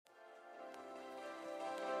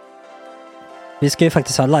Vi ska ju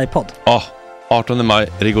faktiskt ha livepodd. Ja, 18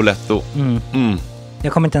 maj, Rigoletto.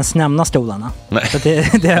 Jag kommer inte ens nämna stolarna. Nej. För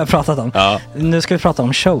det har jag pratat om. Ja. Nu ska vi prata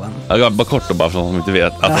om showen. Ja, bara kort då, bara för de som inte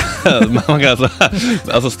vet. Man kan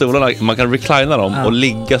alltså stolarna, man kan reclina dem och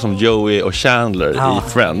ligga som Joey och Chandler i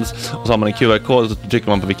Friends. Och så har man en QR-kod och så trycker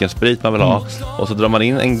man på vilken sprit man vill ha. Och så drar man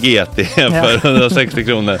in en GT för 160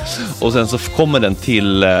 kronor. Och sen så kommer den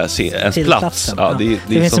till ens plats. Ja, det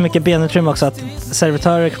finns så mycket benutrymme också att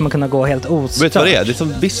servitörer kommer kunna gå helt ostört. Vet du vad det är? Det är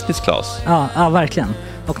som business class. Ja, verkligen.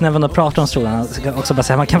 Och när man då pratar om stolarna så kan jag också bara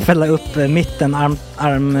säga att man kan fälla upp mitten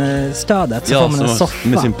armstödet så får man en soffa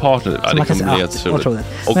med sin partner. Ja, det kommer bli jätteroligt.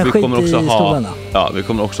 Och men vi kommer också stolarna. vi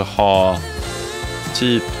kommer också ha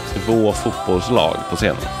typ 2 fotbollslag på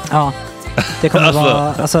scenen. Ja. Det kommer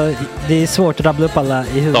vara, alltså det är svårt att rabbla upp alla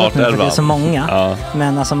i huvudet nu för det är så många. Ja.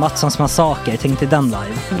 Men alltså Mattssons massaker, tänk till den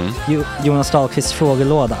live. Jonas Dahlqvists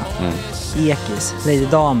frågelåda. Ekis, Lady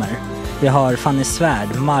Damer. Vi har Fanny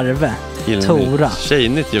Svärd, Marve, Tora.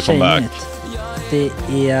 Tjejnytt gör comeback. Det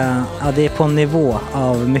är på en nivå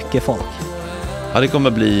av mycket folk. Ja, det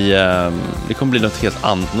kommer bli något helt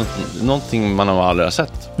annat. Någonting man har aldrig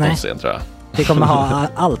sett på scen, tror jag. Vi kommer ha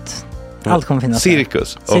allt. Allt kommer finnas.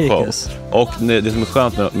 Cirkus. Och det som är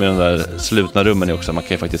skönt med de där slutna rummen är också att man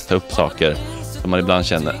kan ju faktiskt ta upp saker som man ibland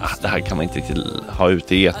känner det här kan man inte riktigt ha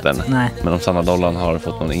ute i etern. Nej. Men om Sanna Dollan har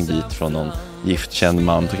fått någon invit från någon giftkänd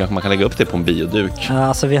man så kanske man kan lägga upp det på en bioduk. Ja,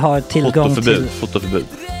 alltså vi har tillgång till fotoförbud.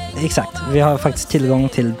 Exakt, vi har faktiskt tillgång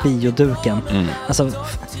till bioduken. Alltså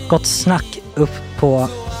gott snack upp på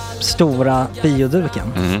stora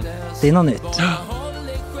bioduken. Det är något nytt.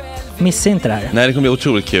 Missa inte det här. Nej, det kommer bli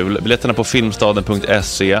otroligt kul. Biljetterna på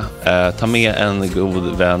filmstaden.se. Ta med en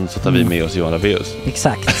god vän så tar vi med oss Johan Rabaeus.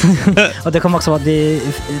 Exakt. Och det kommer också vara det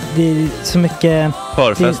är så mycket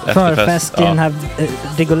förfest i den här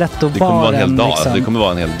Rigoletto-baren. Det kommer vara en hel dag. Liksom. Det kommer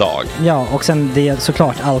vara en hel dag. Ja, och sen det är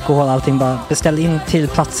såklart alkohol, allting. Bara beställ in till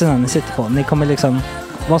platserna ni sitter på. Ni kommer liksom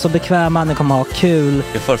vara så bekväma, ni kommer ha kul.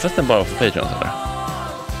 Är förfesten bara för Patreon eller?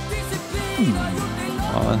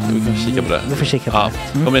 Ja, vi kan kika på det. Vi får kika på det.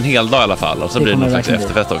 Det kommer en hel dag i alla fall. Och så blir det någon slags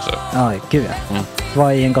efterfest också. Ja, gud ja.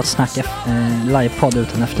 Vad är en gott snack livepodd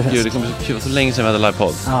utan efterfest? Gud, det kommer bli kul. Så länge sedan vi hade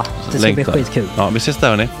livepodd. Ja, det ska bli skitkul. Ja, vi ses där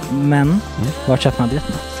hörni. Men, vart köper man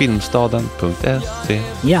biljetterna? Filmstaden.se.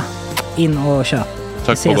 Ja, in och köp.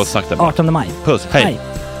 Tack på gott snack där. 18 maj. Puss, hej.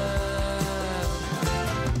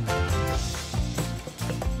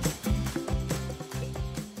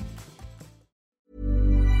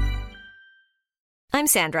 I'm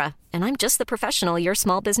Sandra, and I'm just the professional your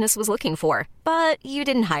small business was looking for. But you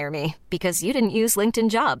didn't hire me because you didn't use LinkedIn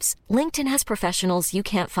Jobs. LinkedIn has professionals you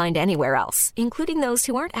can't find anywhere else, including those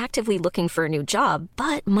who aren't actively looking for a new job,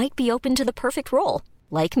 but might be open to the perfect role,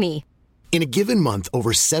 like me. In a given month,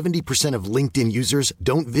 over 70% of LinkedIn users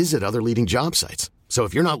don't visit other leading job sites. So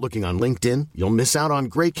if you're not looking on LinkedIn, you'll miss out on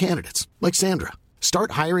great candidates, like Sandra.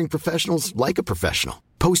 Start hiring professionals like a professional.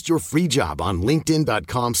 Post your free job on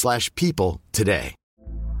linkedin.com/people today.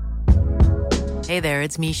 Hey there,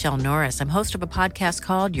 it's Michelle Norris. I'm host of a podcast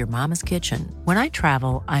called Your Mama's Kitchen. When I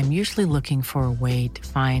travel, I'm usually looking for a way to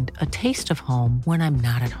find a taste of home when I'm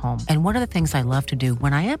not at home. And one of the things I love to do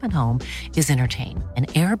when I am at home is entertain. And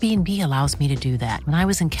Airbnb allows me to do that. When I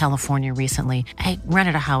was in California recently, I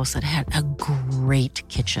rented a house that had a great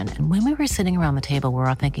kitchen. And when we were sitting around the table, we were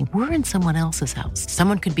all thinking, we're in someone else's house.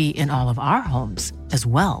 Someone could be in all of our homes as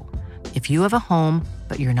well. If you have a home,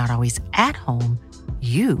 but you're not always at home,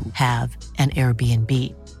 you have an Airbnb.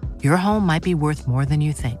 Your home might be worth more than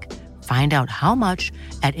you think. Find out how much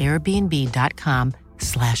at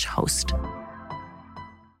airbnb.com/host.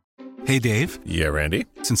 Hey, Dave. Yeah, Randy.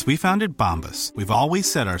 Since we founded Bombas, we've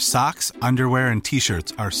always said our socks, underwear, and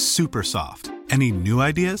T-shirts are super soft. Any new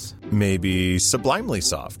ideas? Maybe sublimely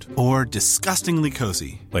soft. Or disgustingly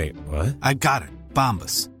cozy. Wait, what? I got it.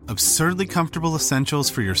 Bombas. Absurdly comfortable essentials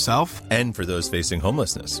for yourself and for those facing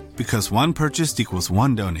homelessness. Because one purchased equals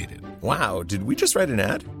one donated. Wow, did we just write an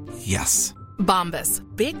ad? Yes. Bombas.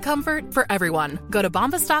 Big comfort for everyone. Go to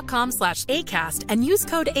bombas.com/ACAST and use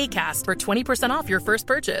code ACAST for 20% off your first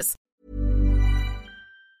purchase.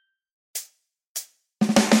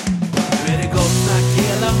 Nu är det gott snack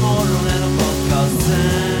hela morgonen och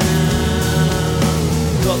podcasten.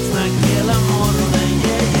 Gott snack hela morgonen,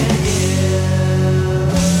 yeah, yeah, yeah.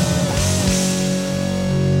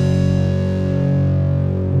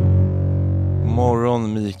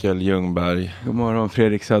 Morgon Mikael Ljungberg. God morgon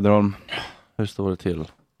Fredrik Söderholm. Hur står det till?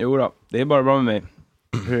 Jo då, det är bara bra med mig.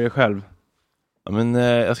 Hur är det själv? Ja, men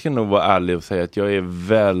jag ska nog vara ärlig och säga att jag är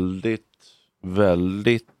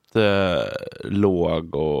väldigt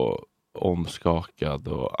låg och omskakad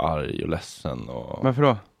och arg och ledsen. Och... Varför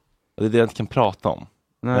då? Det är det jag inte kan prata om.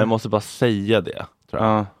 Men jag måste bara säga det, tror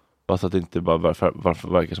jag. Bara så att det inte bara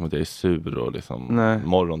varför verkar som att jag är sur och liksom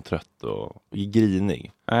morgontrött och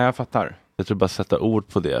grinig. Nej, jag fattar. Jag tror bara sätta ord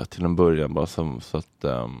på det till en början. Bara så att,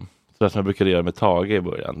 så som jag brukade göra med Tage i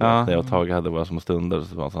början. När jag och Tage hade våra små stunder.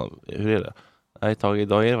 Så var han så, hur är det? Nej, Tage,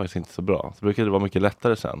 idag är det faktiskt inte så bra. Så brukade det vara mycket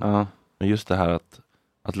lättare sen. Men just det här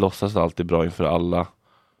att låtsas alltid bra inför alla.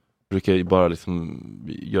 Brukar ju bara liksom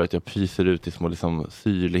göra att jag pyser ut i små liksom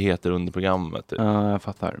syrligheter under programmet. Typ. Ja, jag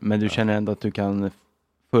fattar. Men du känner ändå att du kan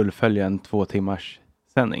fullfölja en 2 timmars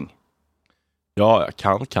sändning? Ja,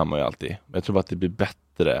 kan man ju alltid. Men jag tror bara att det blir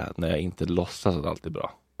bättre när jag inte låtsas att allt är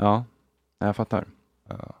bra. Ja, jag fattar.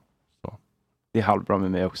 Så. Det är halvbra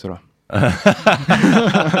med mig också då.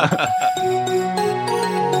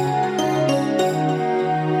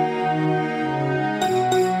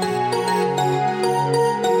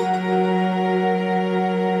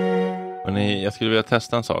 Jag skulle vilja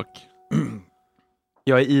testa en sak.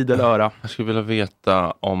 Jag är idel öra. Jag skulle vilja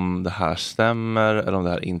veta om det här stämmer eller om det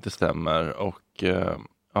här inte stämmer. Och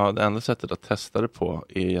det enda sättet att testa det på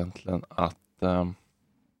är egentligen att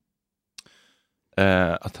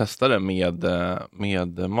testa det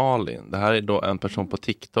med Malin. Det här är då en person på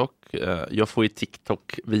TikTok. Jag får ju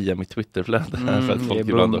TikTok via mitt Twitterflöde. För att folk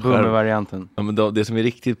boomer-varianten. Ja, men det som är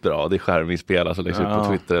riktigt bra, det är skärminspel, alltså läggs ut på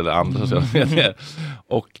Twitter eller andra sociala medier.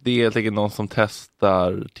 Och det är helt enkelt någon som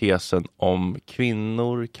testar tesen om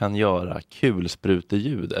kvinnor kan göra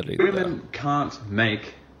kulspruteljud eller inte. Women can't make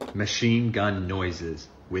machine gun noises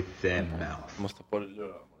with their mouth. Måste på det.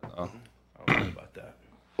 Ja.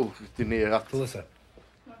 Rutinerat.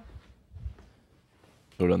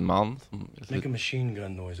 Tror du en man som make a machine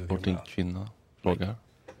gun noise with bort en kvinna frågar?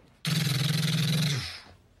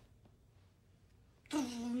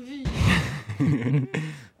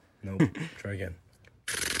 No, try again.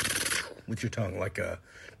 With your tongue, like a.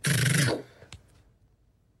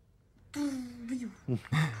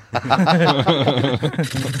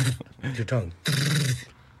 With your tongue.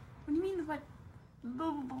 What do you mean what?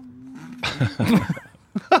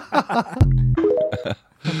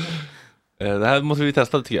 Det här måste vi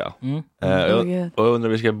testa, tycker jag. Och jag undrar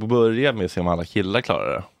om vi ska börja med att se om alla killar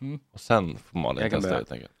klarar det. Och sen får Malin testa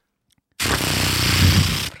helt enkelt.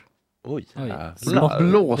 Oj.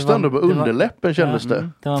 Blåste ändå på underläppen, kändes det.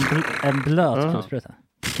 Det var en blöt kulspruta.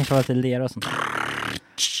 Kanske var lite lera och sånt.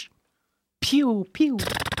 Pew.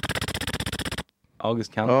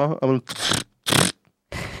 August kan. Ja, men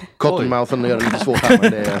cottonmouthen är lite svårt här,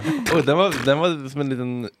 men det är... Oj, den var som en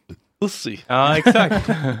liten Uzi. Ja, exakt.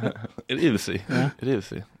 Är det Uzi? Ja. Är det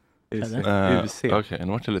Uzi? Okej,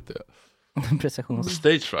 nu vart det lite...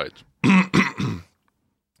 Stage fright.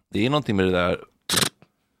 Det är någonting med det där...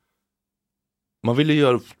 Man vill ju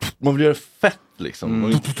göra fett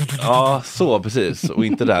liksom. Ja, så precis. Och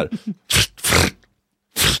inte där.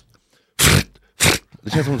 Det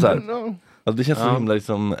känns som så här... Alltså, det känns så himla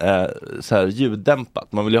liksom, så här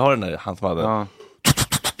ljuddämpat. Man vill ju ha den där, han som hade...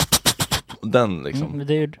 Den liksom.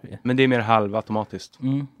 Men det är mer halvautomatiskt.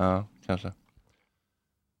 Ja, kanske.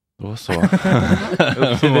 Då så.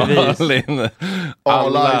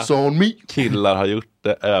 All eyes on me. Killar har gjort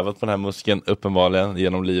det, övat på den här muskeln uppenbarligen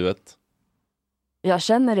genom livet. Jag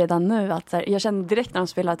känner redan nu att så här, jag känner direkt när de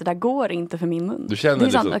spelar att det där går inte för min mun. Du känner det är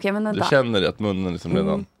liksom, sant. Okay, men du känner att munnen liksom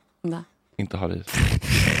redan inte har i.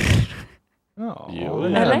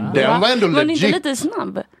 Eller? Den var ändå legit. Var ni inte lite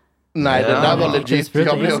snabb? Nej, det där var legit.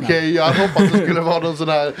 Jag blev okej. Jag hoppas det skulle vara någon sån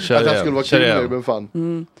här att jag skulle vara kul, men fan.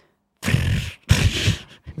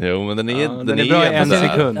 Jo, men den är bra i en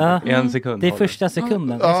sekund. En sekund. Det är första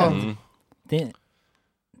sekunden.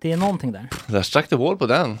 Det är någonting där. Där stack det hål på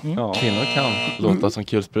den. Kvinnor kan låta som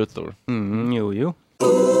kulsprutor. Jo.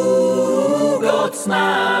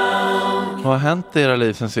 Vad har hänt i era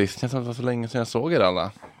liv sen sist? Det känns som att det var så länge sedan jag såg er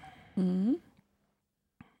alla.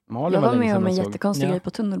 Jag var med om en jättekonstig grej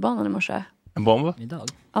på tunnelbanan i morse. En bomb? Idag?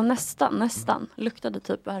 Ja, nästan. Luktade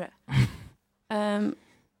typ värre. En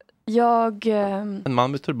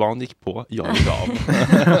man med turban gick på, jag gick av.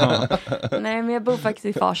 Nej, men jag bor faktiskt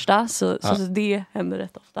i Farsta, så det händer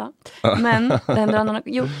rätt ofta. Men det händer annan...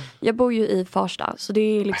 Jo, jag bor ju i Farsta, så det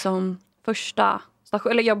är liksom första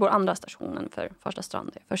station, eller jag bor andra stationen för Farsta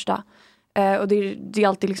strand, det är första. Och det är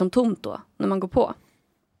alltid liksom tomt då, när man går på.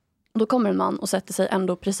 Och då kommer en man och sätter sig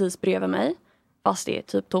ändå precis bredvid mig, fast det är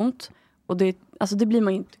typ tomt. Och det blir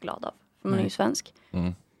man ju inte glad av, för man är ju svensk.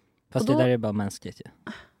 Fast det där är bara mänskligt ju.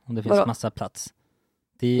 Om det finns massa plats.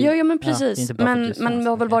 Ja, men precis. Men det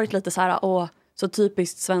har väl varit lite så här, så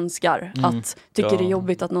typiskt svenskar att tycker det är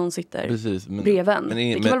jobbigt att någon sitter bredvid en.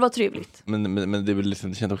 Det kan väl vara trevligt. Men det, är väl liksom,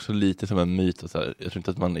 det känns också lite som en myt. Och så här. Jag tror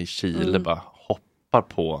inte att man i Chile bara hoppar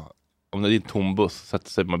på om det är en tom buss, sätter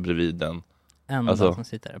sig man bredvid den. Alltså, som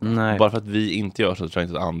sitter där. Bara för att vi inte gör så tror jag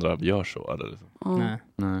inte att andra gör så. Eller liksom.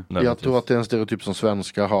 Nej. Jag tror att det är en stereotyp som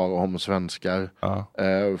svenskar har om svenskar.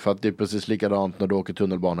 För att det är precis likadant när du åker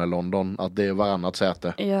tunnelbana i London. Att det är varannat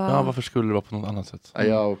säte. Ja, varför skulle det vara på något annat sätt?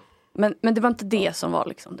 Men det var inte det som var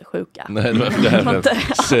liksom det sjuka. Nej, det var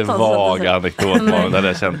en svag anekdot.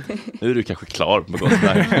 Nu är du kanske klar på gott.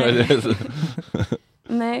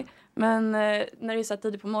 Nej, men när det är så här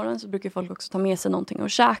tidigt på morgonen så brukar folk också ta med sig någonting och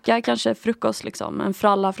käka. Kanske frukost liksom. En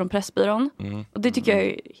fralla från Pressbyrån. Och det tycker jag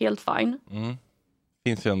är helt fine.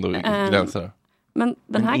 Finns ju ändå gränser. Men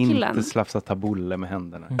den här killen... Inte slafsa tabulle med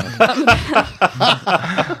händerna.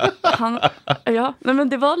 Men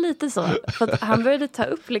det var lite så. För att han började ta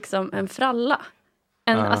upp liksom en fralla.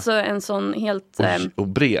 Alltså en sån helt... Och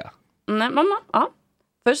bre? Nej, mamma. Ja.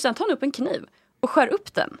 Först sen tar han upp en kniv och skär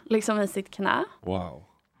upp den liksom i sitt knä. Wow.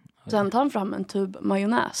 Sen tar han fram en tub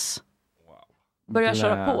majonnäs. Börjar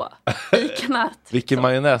köra på i knät. Vilken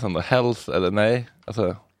majonnäs då? Hells eller nej?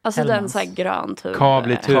 Alltså den så här grön tub.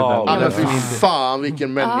 Kabli-tuben. Fy fan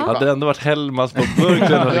vilken människa. Hade det ändå varit Hellmans på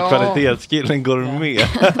burken hade kvalitetskillen går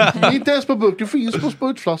med. Inte ens på burk, det finns på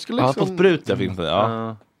sprutflaskor liksom. Ja, på sprut där finns det,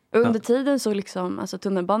 Och under tiden så liksom, alltså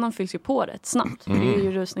tunnelbanan fylls ju på rätt snabbt. Det är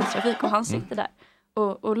ju rusningstrafik och han sitter där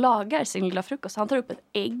och lagar sin lilla frukost. Han tar upp ett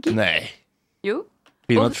ägg. Nej. Jo.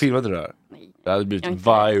 Filmade du det här? Nej. Det hade blivit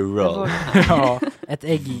viral. Ett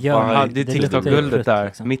ägg gör han hade TikTok-guldet där,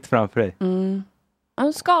 liksom. Mitt framför dig.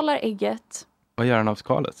 Han skalar ägget. Vad gör han av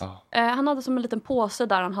skalet? Han hade som en liten påse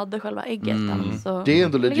där han hade själva ägget. Alltså. Det är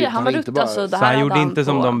ändå legit. Han var inte bara... Så han gjorde inte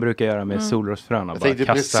som de brukar göra med solrosfröna. Bara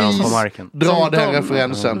kasta dem på marken. Dra den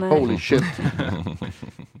referensen. Holy shit.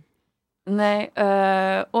 Nej,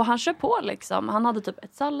 och han kör på liksom. Han hade typ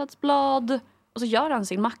ett salladsblad. Och så gör han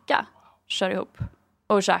sin macka. Kör ihop.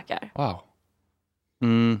 Och käkar. Wow.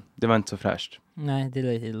 Det var inte så fräscht. Nej, det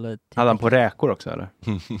är hade han på räkor också eller?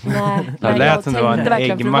 Nej, det lät som det var en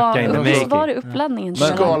äggmacka in i var det uppladdningen.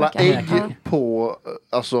 Skala ägg på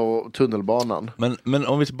tunnelbanan. Men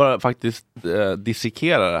om vi bara faktiskt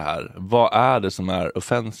dissekerar det här. Vad är det som är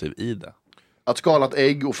offensiv i det? Att skala ett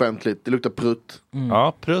ägg offentligt, det luktar prutt.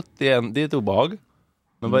 Ja, prutt det är ett obehag.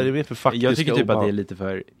 Men vad är det mer för faktiska Jag tycker typ att det är lite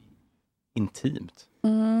för intimt.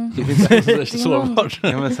 Det finns sårbart.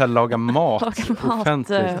 Ja, men så här, laga mat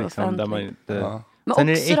offentligt liksom, där man inte... Men sen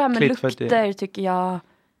också det här med lukter tycker jag,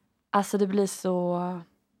 alltså det blir så...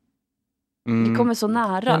 Det kommer så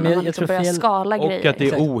nära när man liksom börjar skala grejer. Och att det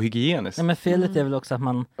är ohygieniskt. Nej, men felet är väl också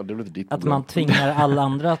att man tvingar alla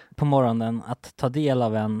andra på morgonen att ta del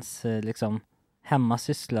av ens liksom,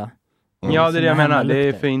 hemmasyssla. Ja, det är det jag menar. Det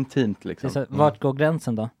är för intimt liksom. Så, vart går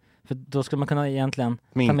gränsen då? För då skulle man kunna egentligen...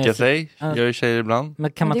 Minka sig, gör ju tjejer ibland.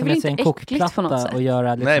 Men kan man ta med sig en kokplatta och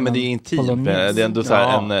göra liksom... Nej, men det är intimt. Det är ändå så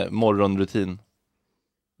här en morgonrutin.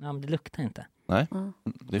 Ja, men det luktar inte. Nej,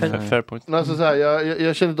 det är fair point. Alltså, så här,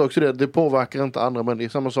 jag känner också det påverkar inte andra, men det är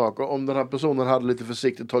samma sak. Om den här personen hade lite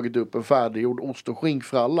försiktigt tagit upp en färdiggjord ost- och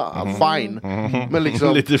skinkfralla, fine. Men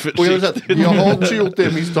liksom, lite försiktigt. Jag har också gjort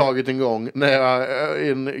det misstaget en gång när jag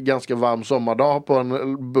en ganska varm sommardag på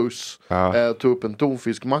en buss tog upp en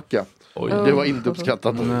tonfiskmacka. Det var inte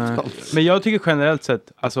uppskattat. Men jag tycker generellt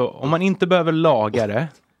sett, alltså, om man inte behöver laga det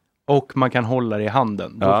och man kan hålla det i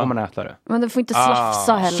handen, då får man äta det. Men du får inte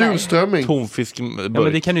slafsa heller. Surströmming. Tonfiskburk. Ja,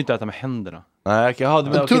 men det kan du inte äta med händerna. Nej,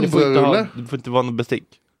 du får inte vara någon bestick.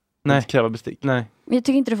 Nej. Inte kräva bestick. Nej. Men jag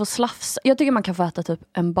tycker inte du får slafsa. Jag tycker man kan få äta typ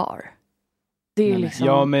en bar. Det är liksom...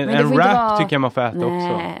 Ja, men en wrap tycker jag man får äta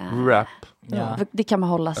också. Wrap. Ja. Det kan man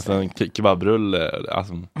hålla sig. Alltså en kebabrulle.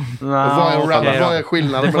 Alltså. Vad är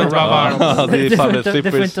skillnaden? Det får inte vara varmt.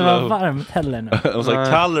 Det får inte vara varmt heller nu. Och så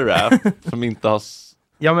color wrap som inte har...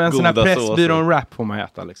 Ja, men en sån här Pressbyrån-wrap får man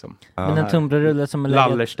äta liksom. Men en tunnbrödsrulle som är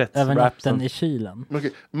legat över natten i kylen.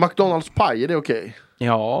 Okay. McDonalds pie, är det okej?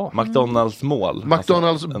 Ja. McDonalds mål.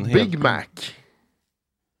 McDonalds alltså, Big Mac.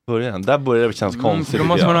 Där börjar det kännas konstigt. Då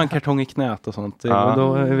måste man ha en kartong i knät och sånt. Och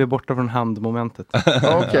då är vi borta från handmomentet.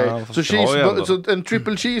 Okej. Så en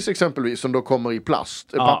triple cheese exempelvis som då kommer i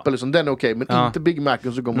plast. Papper liksom, den är okej. Men inte Big Mac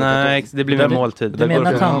som kommer. Nej, det blir en måltid. Du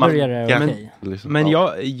menar att hamburgare är okej? Men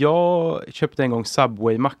jag köpte en gång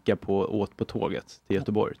Subway-macka åt på tåget till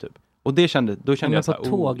Göteborg typ. Och då kände jag så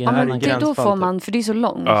här, då får man, för det är så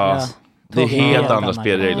långt. Det är helt andra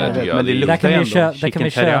spelregler tycker jag. Men det luktar ändå. Där kan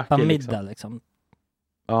vi köpa middag liksom.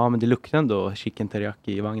 Ja, men det luktar ändå chicken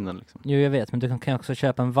teriyaki i vagnen liksom. Jo, jag vet, men du kan också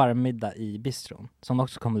köpa en varm middag i bistron som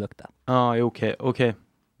också kommer lukta. Ja, okej.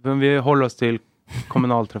 Men vi håller oss till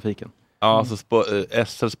kommunaltrafiken. Ja, så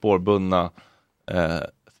SL spårbundna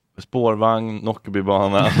spårvagn,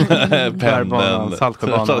 Nockebybanan, pendeln,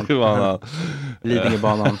 Saltsjöbanan.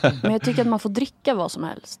 Lidingöbanan. Men jag tycker att man får dricka vad som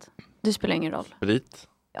helst. Det spelar ingen roll. Sprit?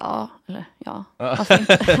 Ja, eller ja. Varför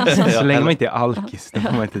inte? Alltså, så länge man inte är alkis, då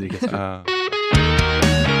får man inte dricka sprit.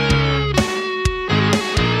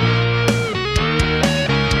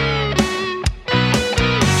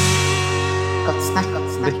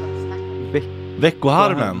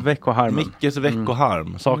 Veckoharmen. Mickes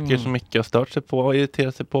veckoharm. Saker som Micke har stört sig på och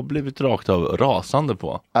irriterat sig på och blivit rakt av rasande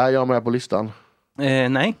på. Är jag med på listan?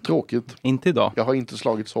 Nej. Tråkigt. Inte idag. Jag har inte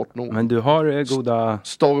slagit hårt nog. Men du har goda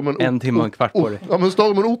stormen 1 timme och en kvart på dig. Ja, men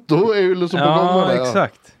stormen Otto är ju liksom på gång. Ja,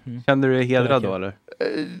 exakt. Kände du dig hedrad då eller?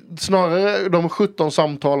 Snarare de 17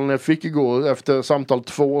 samtalen jag fick igår. Efter samtal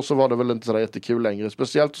 2 så var det väl inte så jättekul längre.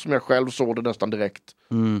 Speciellt som jag själv såg det nästan direkt.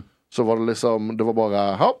 Så var det liksom, det var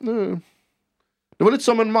bara, nu. Det var lite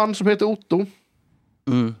som en man som heter Otto.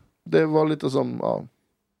 Det var lite som,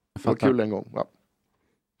 det var kul en gång. Ja.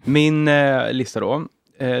 Min lista då.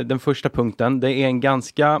 Den första punkten, det är en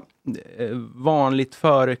ganska vanligt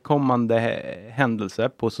förekommande händelse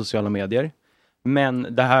på sociala medier. Men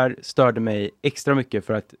det här störde mig extra mycket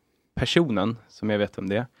för att personen, som jag vet om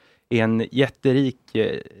det är en jätterik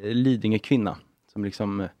Lidingö-kvinna som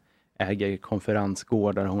liksom äger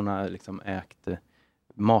konferensgårdar. Hon har liksom ägt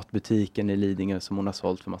matbutiken i Lidingö som hon har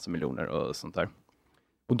sålt för massa miljoner och sånt där.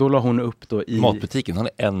 Och då la hon upp då i... Matbutiken? Har ni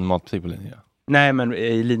en matbutik på Lidingö? Nej, men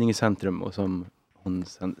i Lidingö centrum och som hon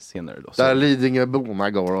senare då. Där Lidingöborna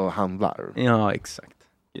går och handlar. Ja, exakt.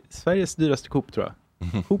 Sveriges dyraste Coop tror jag.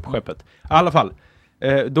 Coop-skeppet. I alla fall.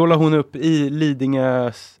 Då la hon upp i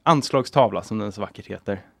Lidingös anslagstavla, som den så vackert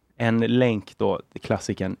heter, en länk då,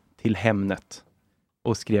 klassikern, till Hemnet.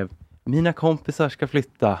 Och skrev, mina kompisar ska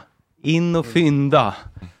flytta. In och fynda.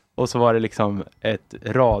 Och så var det liksom ett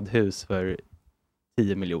radhus för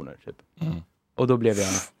 10 miljoner typ. Och då blev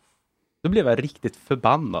jag riktigt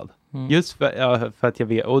förbannad. Just för att jag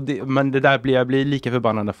vet. Men det där jag blir lika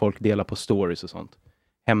förbannad när folk delar på stories och sånt.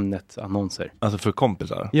 Hemnet-annonser. Alltså för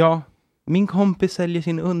kompisar? Ja. Min kompis säljer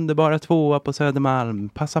sin underbara 2:a på Södermalm.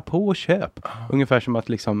 Passa på och köp. Ungefär som att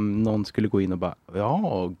liksom någon skulle gå in och bara,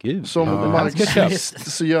 ja, gud. Som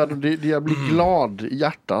marxist så gör det, jag blir glad i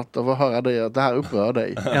hjärtat av att höra det här upprör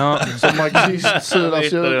dig. Ja. Som marxist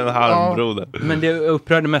så Men det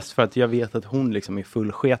upprörde mest för att jag vet att hon liksom är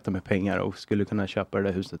full sketa med pengar och skulle kunna köpa det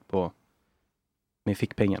där huset med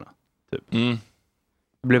fickpengarna. Typ.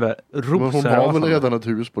 Blev hon har väl redan ett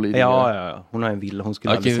hus på Lidingö? Ja. Hon har en villa. Hon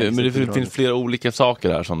skulle men det finns flera olika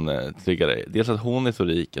saker här som triggar dig. Dels att hon är så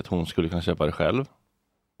rik att hon skulle kunna köpa det själv.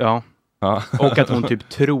 Ja. Och att hon typ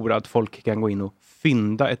tror att folk kan gå in och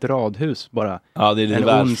fynda ett radhus bara. Ja, det är en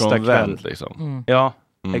världsfrånvänt liksom. Ja,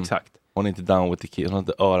 exakt. Hon är inte down with the kids. Hon har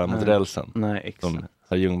inte öra mot rälsen. Nej, exakt. Som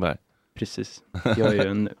herr Ljungberg. Precis. Jag är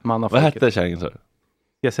ju en man av Vad hette kärringen så?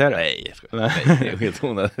 Ska jag säga det? Nej, det är helt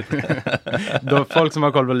onödigt. Folk som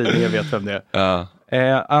har koll på Lidingö vet vem det är. Ja.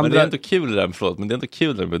 Men det är inte kul det där, men det är inte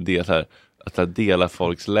kul det med det här, att dela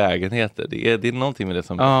folks lägenheter. Det är någonting med det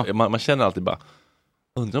som man känner alltid bara,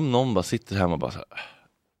 undrar om någon bara sitter hemma och bara så här,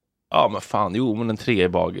 ja men fan, men en 3 i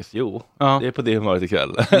bagis, det är på det humöret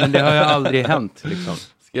ikväll. Men det har ju aldrig hänt liksom.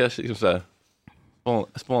 Ska jag liksom så här,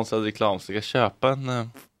 sponsrad reklam, ska jag köpa en...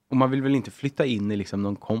 Och man vill väl inte flytta in i liksom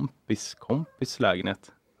någon kompis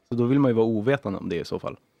lägenhet. Så då vill man ju vara ovetande om det i så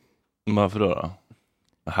fall. Varför då?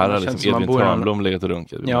 Här har liksom Edvin Törnblom legat och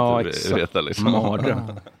runkat. Ja, exakt. Veta, liksom.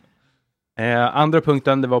 Andra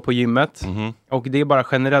punkten, det var på gymmet. Och det är bara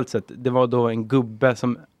generellt sett. Det var då en gubbe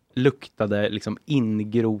som luktade liksom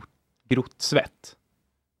ingrott svett.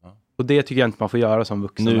 Och det tycker jag inte man får göra som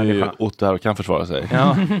vuxen människa. Nu är Otto här och kan försvara sig.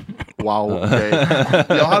 Ja. Wow, okay.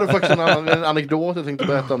 Jag hade faktiskt en anekdot jag tänkte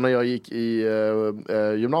berätta om när jag gick i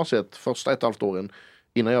gymnasiet första 1,5 åren.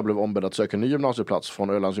 Innan jag blev ombedd att söka en ny gymnasieplats från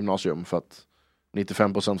Ölands gymnasium. För att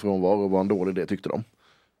 95% frånvaro var en dålig idé, tyckte de.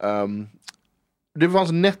 Det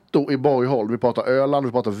fanns netto i Borgholm. Vi pratar Öland,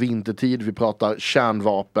 vi pratar vintertid, vi pratar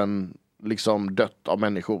kärnvapen, liksom dött av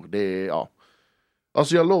människor. Det är,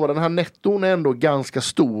 alltså jag lovar, den här netton är ändå ganska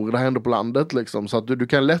stor. Det här är ändå på landet liksom. Så att du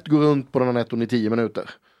kan lätt gå runt på den här netton i 10 minuter.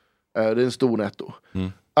 Det är en stor netto.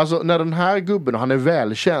 Alltså när den här gubben, han är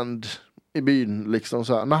välkänd i byn liksom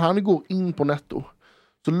så här, när han går in på netto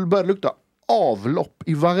så börjar det lukta avlopp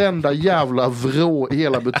i varenda jävla vrå i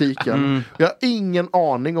hela butiken. Jag har ingen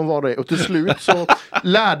aning om vad det är. Och till slut så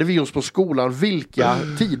lärde vi oss på skolan vilka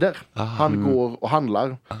tider han går och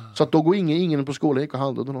handlar. Så att då går ingen på skolan gick och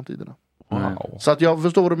handlade under de tiderna. Wow. Så att jag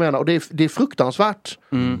förstår vad du menar. Och det är fruktansvärt.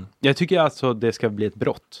 Jag tycker alltså det ska bli ett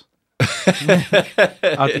brott.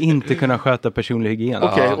 Att inte kunna sköta personlig hygien.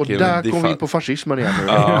 Okej, och där kommer vi in på fascismen igen.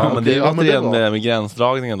 Ja, men det är återigen med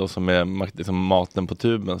gränsdragningen då som är liksom maten på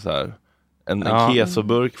tuben så här. En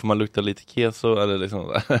kesoburk, får man lukta lite keso eller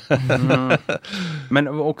liksom. Men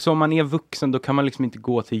också om man är vuxen, då kan man liksom inte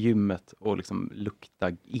gå till gymmet och liksom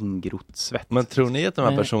lukta ingrott svett. Men tror ni att de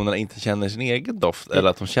här personerna inte känner sin egen doft? Eller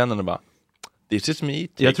att de känner det bara, this is me,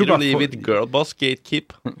 take jag tror it or leave it, girl boss,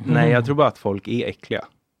 gatekeep. Nej, jag tror bara att folk är äckliga.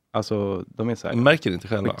 Alltså, de är så här. Märker inte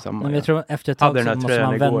själva. Men jag tror efter ett tag så måste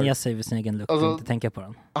man vänja sig vid sin egen lukt och inte tänka på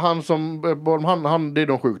den. Han det är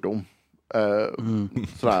någon sjukdom.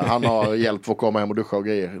 Sådär, han har hjälp för att komma hem och duscha och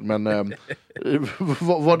grejer. Men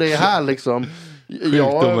vad det är här liksom.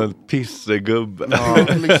 Sjukdomen pissegubbe. Ja,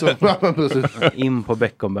 liksom, in på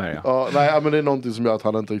Beckomberg. Ja, nej, men det är någonting som gör att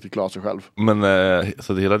han inte riktigt klarar sig själv. Men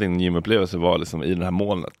så hela din gymupplevelse var liksom i det här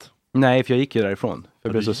molnet? Nej, för jag gick ju därifrån. För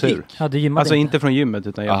jag blev så sur. Ja, du alltså inte från gymmet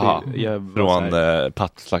utan jag från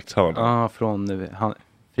pattslagshörn. Ja, från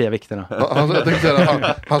fria vikterna. Jag tänkte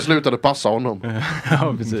att han slutade passa honom.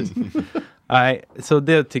 Ja, precis. Nej, så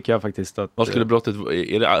det tycker jag faktiskt att... Vad skulle brottet...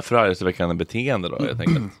 Är det förargelseväckande beteende då? Jag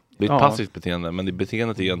tänker. Det är ett passivt beteende, men det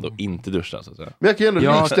beteendet är ändå inte duscha så att säga. Men jag kan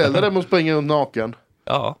ändå likställa det med att springa runt naken.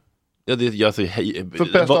 Ja. Ja, det alltså,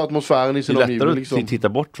 för bästa atmosfären i sin omgivning. Det är lättare liksom. att titta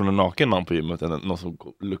bort från en naken man på gymmet än någon som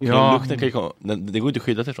lukten kan komma. Det går inte att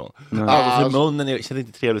skydda sig från. Alltså, munnen känns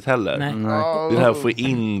inte trevligt heller. Nej. Det här att få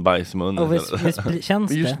in bajs i munnen. Och visst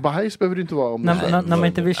känns det. Just bajs behöver det inte vara. När man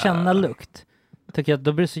inte vill känna lukt, tycker jag att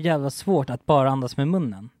då blir det så jävla svårt att bara andas med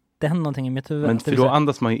munnen. Det händer någonting i mitt huvud. Men för då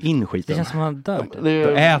andas man ju in skiten. Det känns som man dör. Då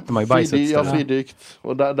äter man ju bajset. Jag har fridykt.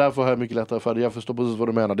 Och därför har jag mycket lättare för det. Jag förstår precis vad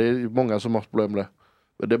du menar. Det är många som har problem med det.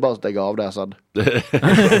 Det är bara att stänga av det sen.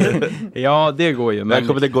 Ja, det går ju. Men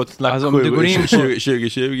kommer det gå snabbt alltså,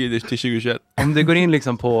 2020 till 2021? Om du går in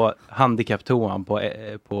liksom på handikapptoan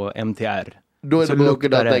på MTR. Då är det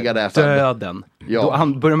bråket att lägga det sen. Döden. Ja.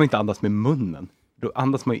 Då börjar man inte andas med munnen. Då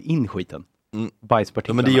andas man ju in skiten.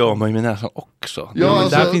 Bajspartiklarna. Men det gör man ju med näsan också. Ja, men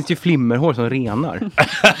alltså... där finns ju flimmerhår som renar.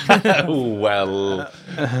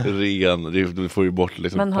 Du får ju bort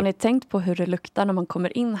liksom. Men har ni tänkt på hur det luktar när man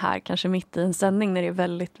kommer in här, kanske mitt i en sändning när det är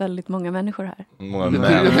väldigt, väldigt många människor här? Många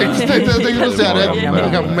män. Jag tänkte säga det.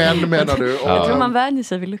 Många män menar du. Jag tror man vänjer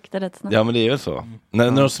sig vid lukta rätt snabbt. Ja, men det är väl så.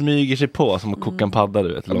 När de smyger sig på som att koka en padda,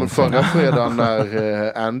 du vet. Ja, men förra fredagen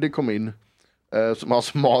när Andy kom in som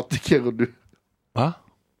astmatiker och du... Va?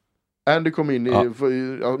 Andy kom in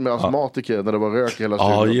med astmatiker när det var rök i hela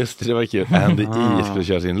studion. Ja, just det var kul. Andy I skulle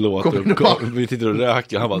köra sin låt. Vi tittar och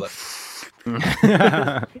röker. Han bara där.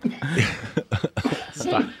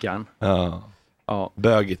 Stackarn. Ja.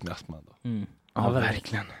 Bögigt med astman då. Ja,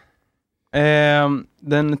 verkligen.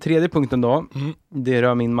 Den tredje punkten då, det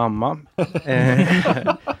rör min mamma.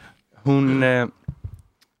 Hon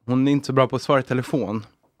är inte så bra på att svara i telefon.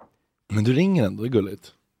 Men du ringer ändå, det är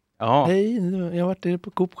gulligt. Ja. Hej, jag har varit där på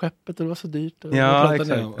Coop-skeppet och det var så dyrt. Ja,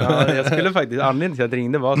 exakt. Ja, jag skulle faktiskt, anledningen till att jag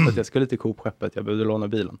ringde var så att jag skulle till Coop-skeppet. Jag behövde låna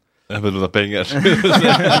bilen. Jag behövde låna pengar.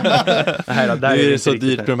 Det är så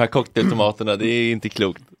dyrt med de här cocktailtomaterna. Det är inte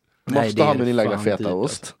klokt. Måste ha min lilla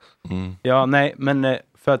fetaost. Ja, nej, men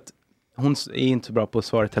för att hon är inte så bra på att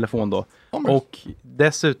svara i telefon då. Och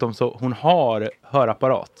dessutom så, hon har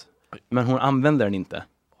hörapparat. Men hon använder den inte.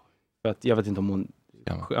 För att jag vet inte om hon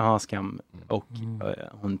har skam. Och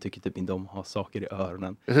hon tycker typ inte om att ha saker i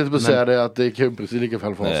öronen. Jag tänkte säga det att det är precis lika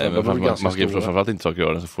fall för oss. Man ska framförallt inte saker i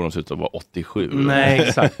öronen så får de se ut att vara 87. Nej,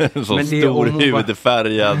 exakt. Så men stor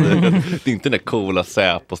huvudfärgad. Det är inte den där coola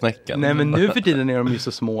Säpo-snäckan. Nej, men nu för tiden är de ju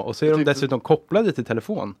så små. Och så är de dessutom kopplade till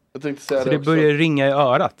telefon. Jag tänkte säga så det börjar ringa i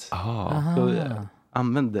örat. Så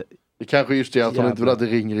använd det. Det kanske just är att hon inte vill att det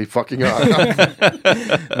ringer i fucking örat.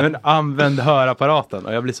 Men använd hörapparaten.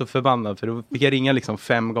 Och jag blir så förbannad. För då fick jag ringa liksom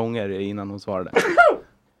 5 gånger innan hon svarade.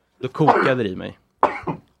 Då kokade det i mig.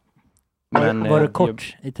 Men, var det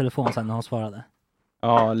kort i telefon sen när hon svarade?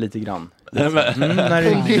 Ja, lite grann.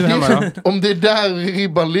 Om det är där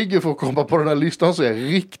ribban ligger för att komma på den här listan så är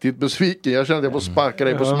jag riktigt besviken. Jag känner att jag får sparka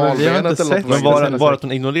dig på smalbenet. Men var att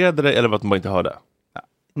hon ignorerade det eller var att hon bara inte hörde?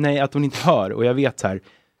 Nej, att hon inte hör. Och jag vet så här,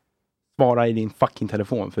 svara i din fucking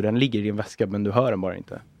telefon. För den ligger i din väska men du hör den bara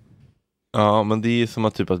inte. Ja, men det är som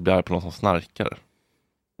att typ att bli arg på någon som snarkar.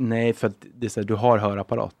 Nej, för att det är så här, du har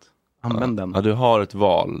hörapparat. Använd den. Ja, du har ett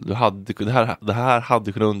val. Det här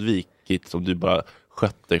hade kunnat undvikit om du bara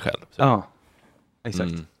skött dig själv. Så. Ja,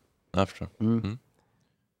 exakt. Jag förstår.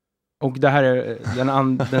 Och det här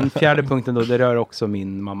är den fjärde punkten då, det rör också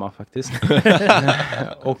min mamma faktiskt.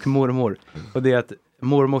 Och mormor. Och det är att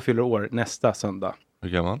mormor fyller år nästa söndag. Hur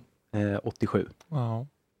gammal? 87. Wow.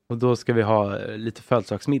 Och då ska vi ha lite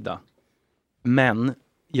födelsedagsmiddag. Men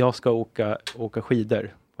jag ska åka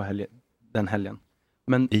skidor på den helgen.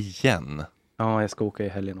 Men, igen? Ja, jag ska åka i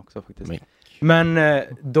helgen också faktiskt. Men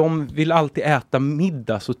de vill alltid äta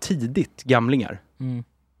middag så tidigt, gamlingar.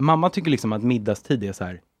 Mamma tycker liksom att middagstid är så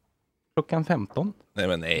här 15:00. Nej,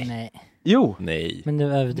 men nej. Jo. Nej. Men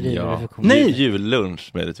nu överdriver du. Nej.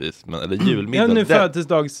 Jullunch möjligtvis. Eller julmiddag. Ja, nu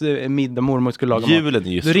födelsedagsmiddag mormor skulle laga julen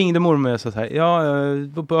är just. Då ringde mormor och sa så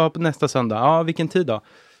här, på nästa söndag. Ja, vilken tid då?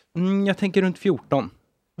 Jag tänker runt 14.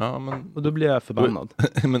 Ja, men... Och då blir jag förbannad.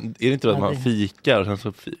 Men är det inte så att man fikar och sen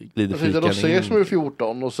så glider fikan in? Då ses man ju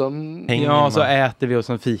 14 och sen... Så äter vi och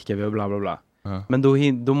sen fikar vi och bla bla bla. Men då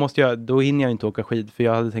hinner jag inte åka skid, för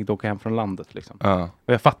jag hade tänkt åka hem från landet liksom.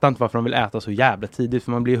 Och jag fattar inte varför de vill äta så jävla tidigt,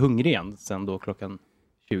 för man blir hungrig igen sen då klockan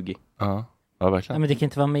 20. Ja, verkligen. Nej, men det kan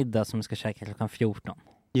inte vara middag som ska käka klockan 14.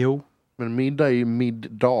 Jo. Men middag är ju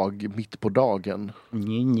middag, mitt på dagen.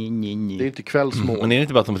 Nej. Det är inte kvällsmål. Men är det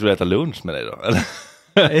inte bara att de skulle äta lunch med dig då? Eller?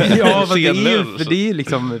 Ja, det är ju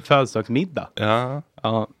liksom födelsedagsmiddag.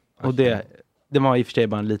 Ja. Och det var i och för sig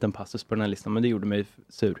bara en liten passus på den här listan, men det gjorde mig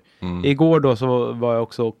sur. Igår då så var jag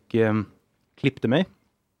också och klippte mig.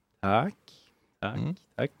 Tack.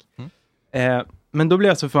 Men då blev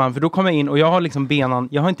jag så förbannad, för då kom jag in och jag har liksom benan,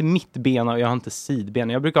 jag har inte mittbena och jag har inte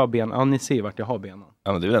sidbena. Jag brukar ha ben, ni ser vart jag har benan.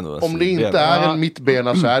 Ja, men det är ändå om det inte är en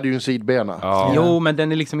mittbena så är det ju en sidbena. Ja. Jo, men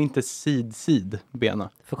den är liksom inte sidbena.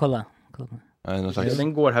 Får kolla.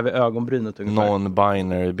 Den går här vid ögonbrynet ungefär.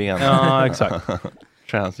 Non-binary ben. Ja, exakt.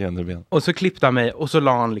 Transgender ben. Och så klippte han mig och så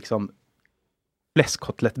la han liksom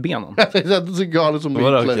fläskkotlettbenen. Det är så galet som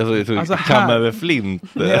alltså kam över flint.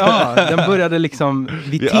 Ja, den började liksom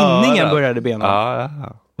vid tinningen började benen. Ja.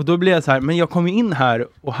 Och då blev jag så här, men jag kom ju in här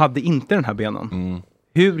och hade inte den här benen.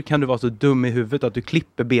 Hur kan du vara så dum i huvudet att du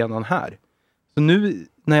klipper benen här? Så nu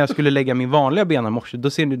när jag skulle lägga min vanliga bena i morse, då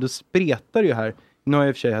ser ni, då spretar det ju här. Nu har jag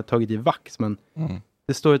i och för sig tagit i vax, men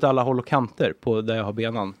det står ut alla håll och kanter på där jag har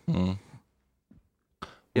benen.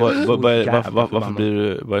 Varför blir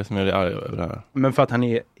du, vad är det som gör dig arg över det här? Men för att han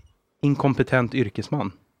är inkompetent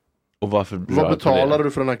yrkesman. Och vad betalar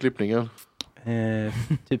du för den här klippningen?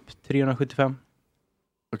 Typ 375.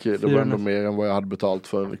 Okej, det var ändå mer än vad jag hade betalt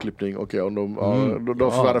för en klippning. Okej,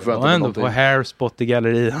 då får jag förvänta mig någonting. På Hairspot i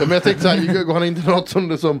galleriet. Men jag tänkte så här, går han inte något som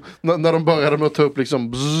det som när de började med att ta upp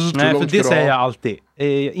liksom nej, för det säger jag alltid.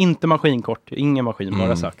 Inte maskinkort, ingen maskin,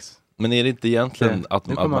 bara sax. Men är det inte egentligen att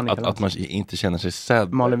man inte känner sig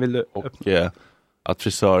sedd? Malin, vill du och att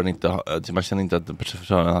frisören inte man känner inte att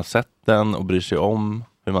frisören har sett den och bryr sig om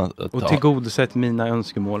hur man och tillgodosett mina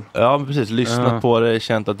önskemål. Ja, men precis. Lyssnat på det,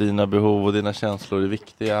 känt att dina behov och dina känslor är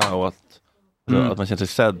viktiga och att man känner sig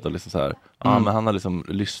sedd och liksom så här. Men han har liksom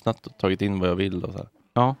lyssnat och tagit in vad jag vill och så här.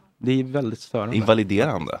 Ja, det är väldigt störande.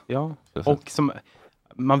 Invaliderande. Ja. Och som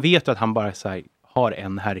man vet att han bara så här, har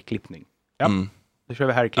en herrklippning. Ja. Då kör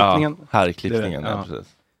vi herrklippningen. Ja, herrklippningen, ja, precis.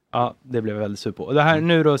 Ja, det blev jag väldigt sur på. Och det här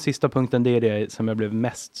nu då, sista punkten, det är det som jag blev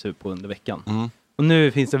mest sur på under veckan. Och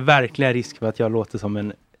nu finns det verkligen risk för att jag låter som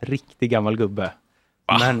en riktig gammal gubbe.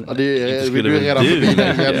 Men du är redan förbi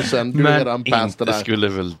den gränsen. Du är redan past det där. Skulle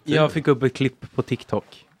väl jag fick upp ett klipp på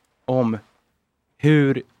TikTok om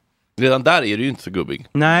hur... Redan där är du ju inte så gubbig.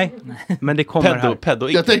 Nej, men det kommer här.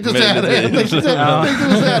 Jag tänkte säga det. Jag tänkte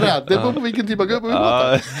säga det. Det beror på vilken typ av gubbe vi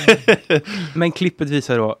pratar. Men klippet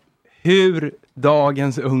visar då hur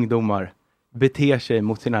dagens ungdomar beter sig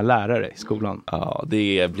mot sina lärare i skolan. Ja,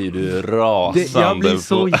 det blir du rasande. Jag blir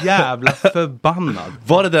så jävla förbannad.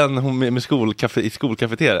 Var det den hon med i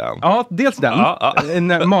skolkafeterian? Ja, dels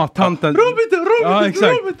den. Mattanten. Robert!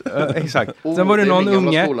 Ja, exakt. Sen var det någon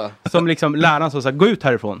unge som liksom läraren sa så här, gå ut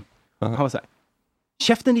härifrån. Han var så här,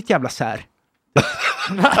 käften ditt jävla sär.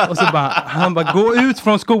 Och så han bara, gå ut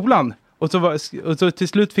från skolan. Och så till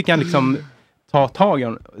slut fick han liksom ta tag i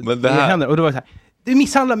henne. Och då var det så här, du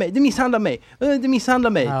misshandlar mig.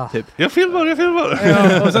 Typ. Jag filmar.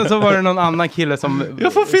 Ja, och sen så var det någon annan kille som...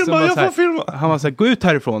 Jag får filma. Han var så här, gå ut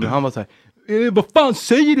härifrån. Han var så här, vad fan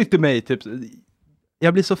säger du till mig? Typ.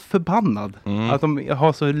 Jag blir så förbannad att de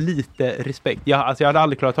har så lite respekt. Jag hade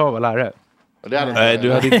aldrig klarat av att lära. Nej,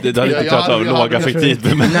 du hade inte klarat av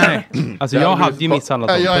lågaffektivt. Nej, alltså jag hade ju misshandlat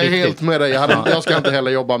dem. Jag är helt med dig. Jag ska inte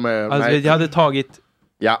heller jobba med... Alltså, jag hade tagit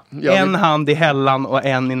en hand i hällan och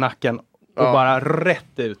en i nacken. Och bara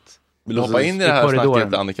rätt ut. Vill du hoppa in i det här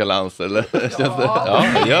snacket, Annika Lantz? Eller? Ja,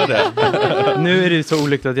 gör det. Nu är det så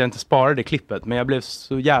olyckligt att jag inte sparade klippet. Men jag blev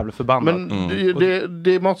så jävla förbannad. Men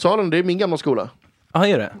det är matsalen, det är min gamla skola. Ja,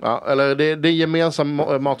 är det? Ja, eller det är gemensam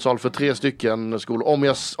matsal för 3 stycken skolor.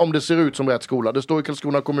 Om det ser ut som rätt skola. Det står i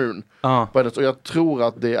Karlskrona kommun. Och jag tror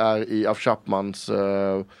att det är i Af Chapmans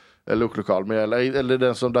lunchlokal. Eller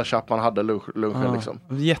den som där Chapman hade lunchen liksom.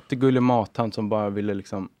 Jättegullig mattant som bara ville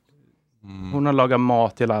liksom... Hon har lagat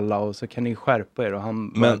mat till alla och så kan ni skärpa er och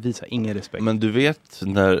han bara visar ingen respekt. Men du vet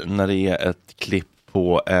när det är ett klipp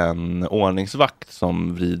på en ordningsvakt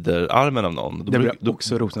som vrider armen av någon. Det blir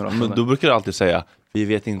också rosenrasande. Då brukar du alltid säga, vi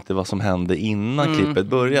vet inte vad som hände innan klippet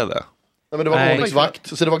började. Nej, men det var en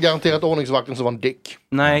ordningsvakt, så det var garanterat ordningsvakten som var en dick.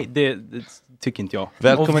 Nej, det tycker inte jag.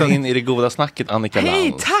 Välkommen in i det goda snacket, Annika Land.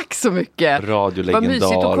 Hej, tack så mycket! Radiolegendar. Vad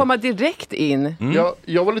mysigt att komma direkt in.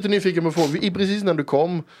 Jag var lite nyfiken på precis när du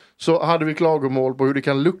kom så hade vi klagomål på hur det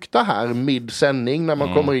kan lukta här mid-sändning när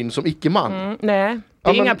man kommer in som icke-man. Nej, det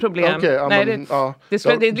är inga problem. Okay, nej,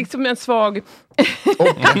 det är liksom en svag...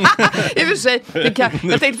 I och för sig, jag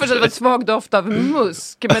tänkte först att det var en svag doft av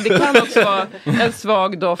musk, men det kan också vara en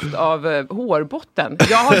svag doft av hårbotten.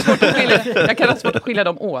 Jag kan ha svårt att skilja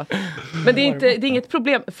dem åt. Men det är inget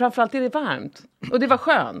problem, framförallt är det varmt. Och det var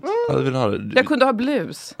skönt. Jag kunde ha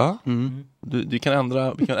blus. Ja. Vi kan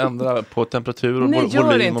ändra på temperatur och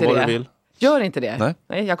volym och vad du vill. Gör inte det.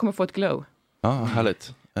 Nej, jag kommer få ett glow. Ja,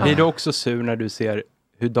 härligt. Blir du också sur när du ser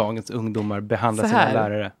hur dagens ungdomar behandlar sina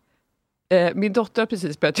lärare? Min dotter har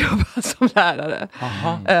precis börjat jobba som lärare.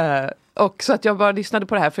 Och så att jag bara lyssnade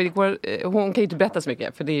på det här. För hon kan ju inte berätta så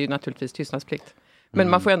mycket. För det är ju naturligtvis tystnadsplikt. Men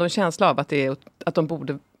man får ändå en känsla av att de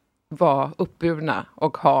borde vara uppburna.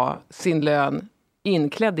 Och ha sin lön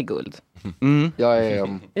inklädd i guld. Jag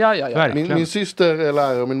är, min syster är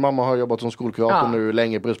lärare och min mamma har jobbat som skolkurator nu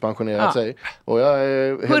länge, pensionerat sig. Och jag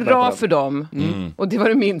är hurra för dem. Och det var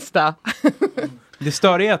det minsta. Det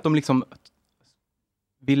störiga är att de liksom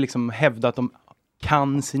vill liksom hävda att de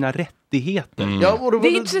kan sina rättigheter. Det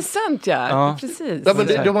är intressant, precis. Ja, men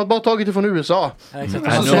de har bara tagit det från USA. Snart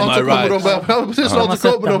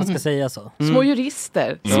så kommer de ska säga så. Små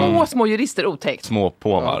jurister. Små jurister, otäckt. Små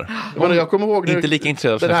påvar. Men jag kommer ihåg inte lika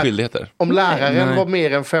intresserade av sina skyldigheter. Om läraren var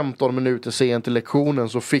mer än 15 minuter sent till lektionen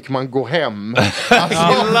så fick man gå hem.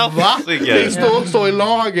 Alltså, det står i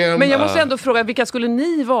lagen. Men jag måste ändå fråga, vilka skulle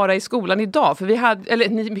ni vara i skolan idag? För vi hade, eller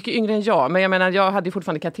ni är mycket yngre än jag, men jag menar, jag hade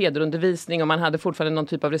fortfarande katederundervisning och man hade fortfarande någon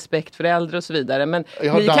typ av respekt för äldre och så vidare. Men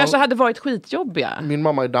ni kanske hade varit skitjobbiga. Min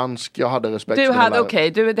mamma är dansk, jag hade respekt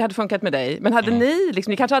för det hade funkat med dig. Men hade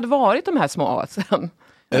ni kanske hade varit de här små asen?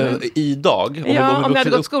 Idag? Om ni hade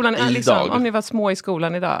gått skolan, om ni var små i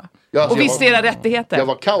skolan idag. Och visste era rättigheter. Jag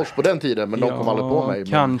var kaos på den tiden, men de kom aldrig på mig.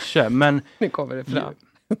 Kanske, men... Nu kommer det fram.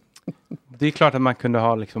 Det är klart att man kunde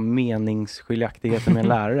ha liksom meningsskiljaktigheter med en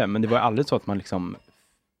lärare, men det var aldrig så att man liksom...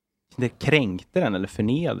 Det kränkte den eller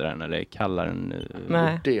förnedrade den eller kallar den...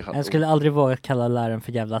 Nej. Jag skulle aldrig våga kalla läraren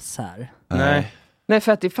för jävla sär. Nej,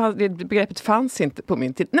 för att det begreppet fanns inte på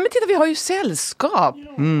min tid. Nej, men titta, vi har ju sällskap.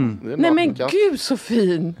 Nej, men gud så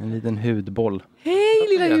fin. En liten hudboll. Hej,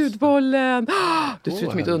 lilla hudbollen. Du ser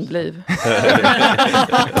ut mitt underliv.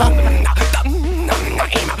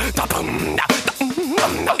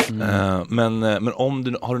 Men om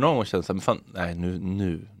du har någon gång känt så här, men fan,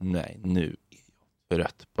 nu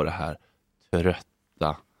trött på det här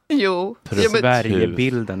trötta. Jo.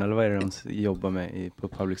 Sverigebilden, eller vad är det de jobbar med på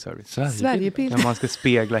public service? Sverigebilden. När man ska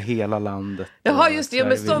spegla hela landet. Jaha, just det.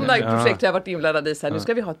 Med sådana projekt har jag varit inblandad i. Så här, nu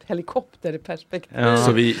ska vi ha ett helikopterperspektiv.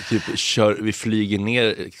 Så vi flyger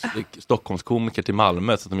ner Stockholmskomiker till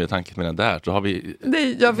Malmö så att de gör tankesmedjan där. Så har vi...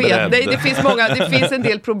 Nej, jag vet. Nej, det finns en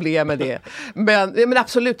del problem med det. Men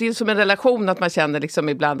absolut, det är som en relation att man känner liksom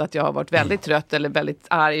ibland att jag har varit väldigt trött eller väldigt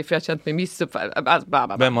arg för jag har känt mig missuppfattad.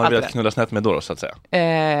 Vem har du velat knulla snett med då, så att säga?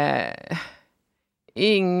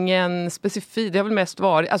 Ingen specifik, det har väl mest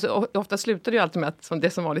varit, alltså ofta slutar det ju alltid med att det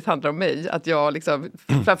som vanligt handlar om mig, att jag liksom,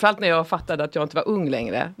 framförallt när jag fattade att jag inte var ung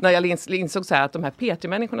längre, när jag insåg så här att de här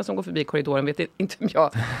PT-människorna som går förbi korridoren vet inte vem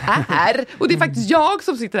jag är, och det är faktiskt jag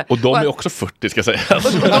som sitter där. Och de är också 40 ska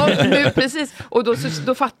sägas. Precis, och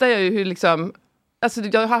då fattar jag ju hur liksom, alltså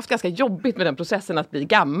jag har haft ganska jobbigt med den processen att bli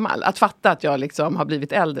gammal. Att fatta att jag liksom har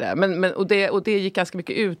blivit äldre. Och det gick ganska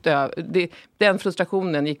mycket ut. Den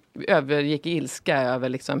frustrationen övergick i ilska över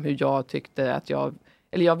liksom hur jag tyckte att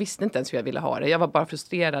eller jag visste inte ens hur jag ville ha det. Jag var bara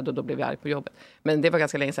frustrerad och då blev jag arg på jobbet. Men det var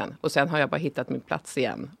ganska länge sedan. Och sen har jag bara hittat min plats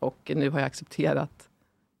igen. Och nu har jag accepterat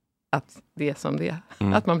att det är som det är.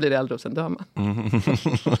 Att man blir äldre och sen dör man.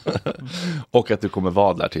 Och att du kommer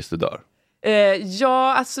vara där tills du dör.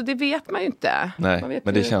 Ja, alltså det vet man ju inte. Nej,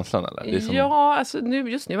 men det är känslan eller? Det är som... Ja, alltså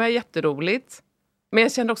just nu är det jätteroligt. Men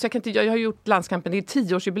jag kände också, jag har gjort landskampen, det är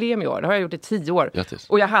 10-årsjubileum i år. Det har jag gjort i 10 år. Grattis.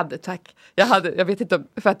 Och jag vet inte,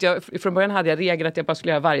 för att från början hade jag regeln att jag bara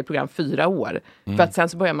skulle göra varje program 4 år. För att sen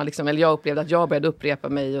så började man liksom, eller jag upplevde att jag började upprepa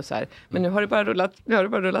mig och så här. Men nu har det bara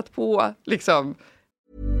rullat på liksom.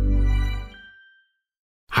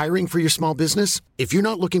 Hiring for your small business? If you're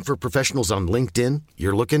not looking for professionals on LinkedIn,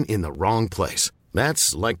 you're looking in the wrong place.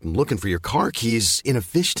 That's like looking for your car keys in a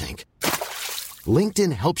fish tank.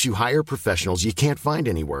 LinkedIn helps you hire professionals you can't find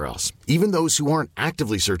anywhere else, even those who aren't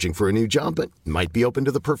actively searching for a new job but might be open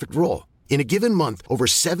to the perfect role. In a given month, over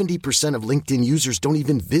 70% of LinkedIn users don't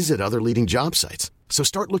even visit other leading job sites. So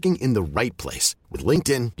start looking in the right place. With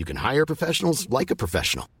LinkedIn, you can hire professionals like a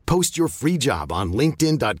professional. Post your free job on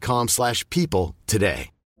linkedin.com/people today.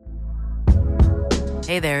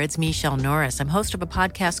 Hey there, it's Michelle Norris. I'm host of a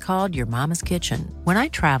podcast called Your Mama's Kitchen. When I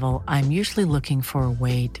travel, I'm usually looking for a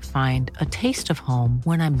way to find a taste of home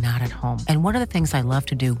when I'm not at home. And one of the things I love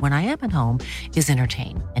to do when I am at home is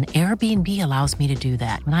entertain. And Airbnb allows me to do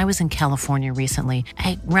that. When I was in California recently,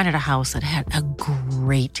 I rented a house that had a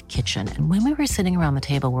great kitchen. And when we were sitting around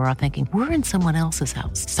the table, we were all thinking, we're in someone else's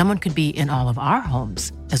house. Someone could be in all of our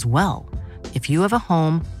homes as well. If you have a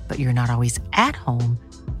home, but you're not always at home,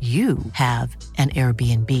 you have an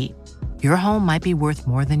Airbnb. Your home might be worth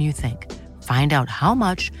more than you think. Find out how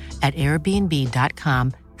much at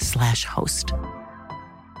airbnb.com/host.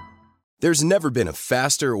 There's never been a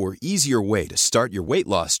faster or easier way to start your weight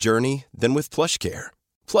loss journey than with PlushCare.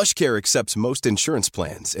 PlushCare accepts most insurance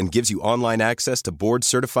plans and gives you online access to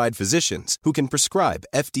board-certified physicians who can prescribe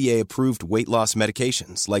FDA-approved weight loss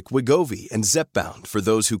medications like Wegovy and Zepbound for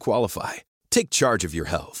those who qualify. Take charge of your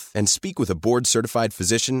health and speak with a board-certified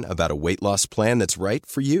physician about a weight loss plan that's right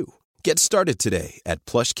for you. Get started today at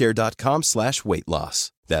plushcare.com/weightloss.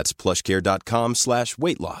 That's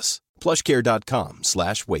plushcare.com/weightloss.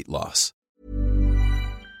 plushcare.com/weightloss.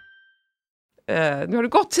 Nu har det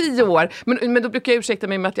gått 10 år, men då brukar jag ursäkta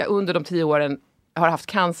mig med att jag under de 10 åren har haft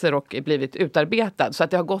cancer och blivit utarbetad. Så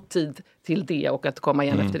att det har gått tid till det och att komma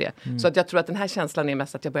igen efter det. Så att jag tror att den här känslan är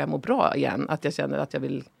mest att jag börjar må bra igen. Att jag känner att jag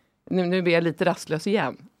vill... Nu blir jag lite rastlös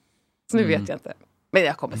igen. Så nu vet jag inte. Men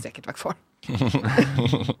jag kommer säkert vara kvar.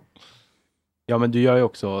 Ja, men du gör ju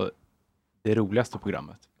också det roligaste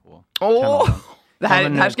programmet på det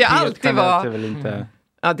här ska jag alltid vara. Inte...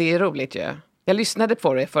 Ja, det är roligt ju. Jag lyssnade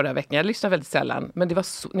på det förra veckan. Jag lyssnar väldigt sällan. Men det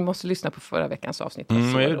var ni måste lyssna på förra veckans avsnitt. Det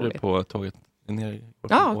var så jag roligt. gjorde på tåget ner.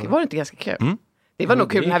 Ja, var det inte ganska kul? Det var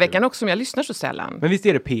nog kul den här veckan också, men jag lyssnar så sällan. Men visst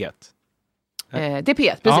är det P1? Det är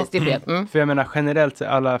P1, precis. Det är P1. För jag menar generellt, i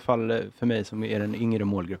alla fall för mig som är den yngre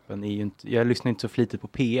målgruppen, är ju inte, jag lyssnar inte så flitigt på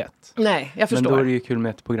P1. Nej, jag förstår. Men då är det ju kul med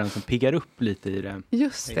ett program som piggar upp lite i det.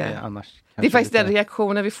 Just det. Annars det är faktiskt den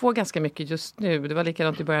reaktionen vi får ganska mycket just nu. Det var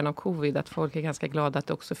likadant i början av covid, att folk är ganska glada att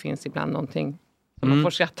det också finns ibland någonting som man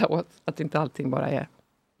får skratta åt. Att inte allting bara är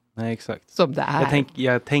exakt. Som det är.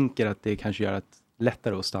 Jag tänker att det kanske gör att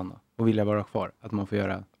lättare att stanna och vilja vara kvar. Att man får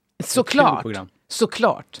göra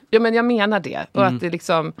Såklart. Ja, men jag menar det. Och att det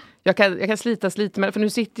liksom, jag kan slitas lite med det. För nu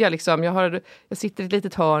sitter jag liksom, jag sitter i ett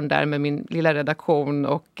litet hörn där med min lilla redaktion.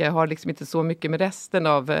 Och har liksom inte så mycket med resten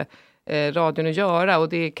av radion att göra. Och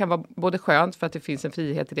det kan vara både skönt för att det finns en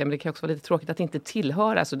frihet i det. Men det kan också vara lite tråkigt att inte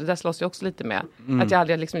tillhöra. Så det där slåss jag också lite med. Att jag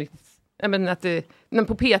aldrig liksom riktigt... Men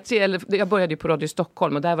på P3, jag började ju på Radio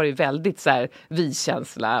Stockholm och där var det ju väldigt så här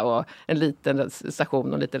vi-känsla och en liten station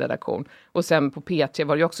och en liten redaktion. Och sen på P3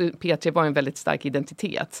 var det ju också, P3 var en väldigt stark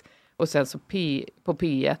identitet. Och sen så på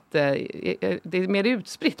P1, det är mer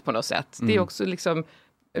utspritt på något sätt. Det är också liksom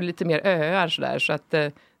lite mer öar sådär. Så att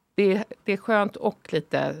det är skönt och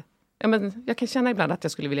lite, jag kan känna ibland att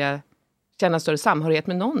jag skulle vilja känna större samhörighet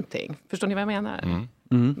med någonting. Förstår ni vad jag menar?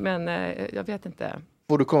 Men jag vet inte.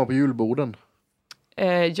 Får du komma på julborden?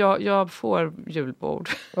 Jag får julbord.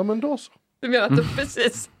 Ja, men då så. Du menar att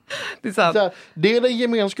precis. Det är sant. Det är den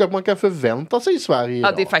gemenskap man kan förvänta sig i Sverige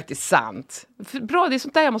idag. Ja, det är faktiskt sant. Bra, det är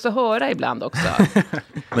sånt där jag måste höra ibland också.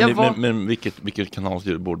 Men vilket kanals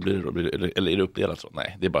julbord blir det då? Eller är det uppdelat så?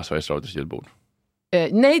 Nej, det är bara Sveriges Radios julbord.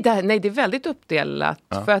 Nej, det är väldigt uppdelat.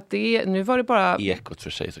 Ja. För att nu var det bara... Ekot för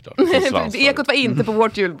sig såklart. Ekot var inte på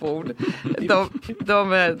vårt julbord.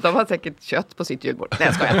 De har säkert kött på sitt julbord. Nej,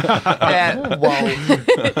 jag skojar.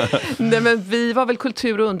 Nej, men vi var väl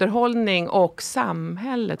kultur och underhållning och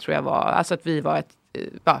samhälle tror jag var. Alltså att vi var ett...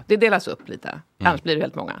 det delas upp lite. Annars blir det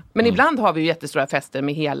helt många. Men ibland har vi ju jättestora fester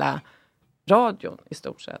med hela radion i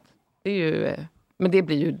stort sett. Det är ju... Men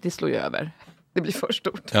det slår ju över. Det blir för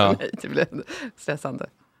stort för mig. Det blir stressande.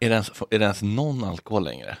 Är det ens någon alkohol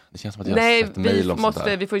längre? Det känns som att jag har sett mejl om sånt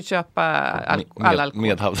där. Vi får ju köpa all alkohol.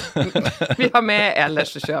 Medhavd. Vi har med eller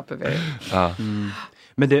så köper vi. Ja.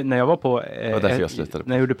 Men när jag var på...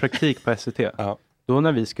 när jag gjorde praktik på SVT. Då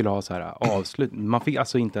när vi skulle ha så här avslut. Man fick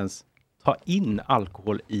alltså inte ens ta in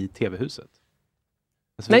alkohol i tv-huset.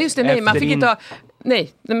 Alltså, nej, just det. Nej, man fick inte ha...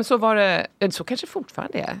 Nej, men så var det... Så kanske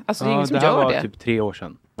fortfarande är. Alltså det är ingen som gör det. Det här var typ 3 år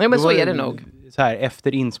sedan. Ja, men så är det nog. så här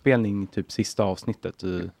efter inspelning, typ sista avsnittet.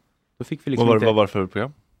 Då fick vi liksom vad var det för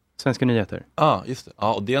program? Svenska nyheter. Just det.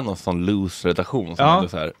 Ja, och det är någon sån loose-redaktion som är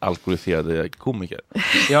så här alkoholiserade komiker.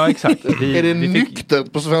 Ja, exakt. Är det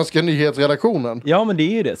nyktert på Svenska nyhetsredaktionen? Ja, men det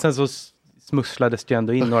är ju det. Sen så smusslades det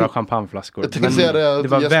ändå in några champagneflaskor. Men det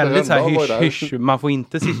var väldigt så här hysch. Man får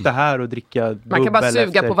inte sitta här och dricka bubbel. Man kan bara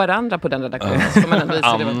suga på varandra på den redaktionen.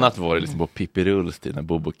 Annat var det liksom på Pippi Rulls tid när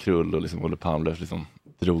Bobo Krull och liksom Olle Palmlöf liksom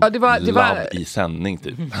drog det var i sändning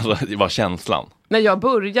typ. Alltså, det var känslan. När jag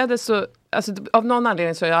började så, alltså, av någon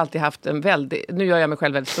anledning så har jag alltid haft en nu gör jag mig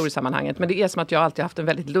själv väldigt stor i sammanhanget, men det är som att jag alltid haft en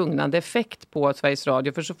väldigt lugnande effekt på Sveriges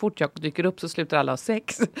Radio, för så fort jag dyker upp så slutar alla ha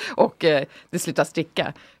sex och det slutar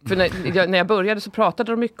sticka. För när jag började så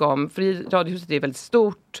pratade de mycket om, för i Radiohuset är väldigt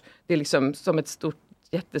stort, det är liksom som ett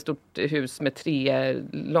jättestort hus med 3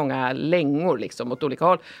 långa längor liksom åt olika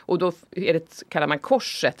håll. Och då är det, kallar man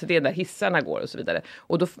korset, det är där hissarna går och så vidare.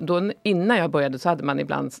 Och då innan jag började så hade man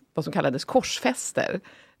ibland vad som kallades korsfester.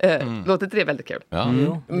 Låter inte det väldigt kul? Ja.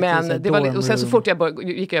 Men det var, och sen så fort jag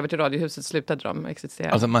gick över till Radiohuset slutade de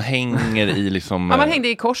existera. Alltså man hänger i liksom... man hängde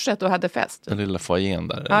i korset och hade fest. Den lilla foajén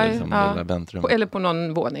där, lilla väntrummet. Eller på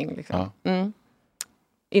någon våning liksom. Ja.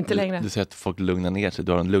 Inte längre. Du säger att folk lugnar ner sig.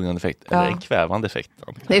 Du har en lugnande effekt. Eller en kvävande effekt.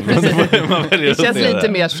 Det är precis. Det känns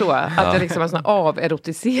lite mer så. Att jag liksom har en sån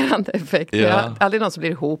averotiserande effekt. Det är aldrig någon som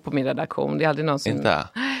blir ihop på min redaktion. Det är aldrig någon som... Inte?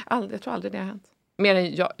 Jag tror aldrig det har hänt. Mer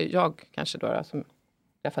än jag kanske då som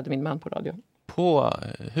träffade min man på radio. På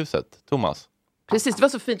huset? Thomas? Precis, det var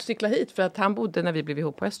så fint att cykla hit. För att han bodde när vi blev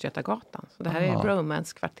ihop på Östgötagatan. Så det här är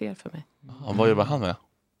bromance-kvarter för mig. Vad jobbar han med?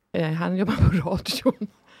 Han jobbar på radion.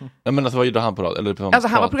 Ja, men alltså, vad gjorde han på radio? Eller alltså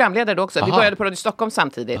han var programledare då också. Vi började på Radio Stockholm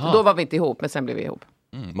samtidigt. Då var vi inte ihop, men sen blev vi ihop.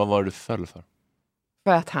 Vad var det du föll för?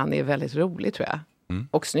 För att han är väldigt rolig, tror jag.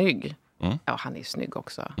 Och snygg. Ja, han är snygg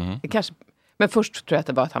också. Det kanske... Men först tror jag att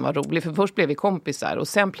det var att han var rolig. För först blev vi kompisar. Och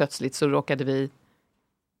sen plötsligt så råkade vi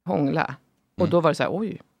hångla. Och då var det så här,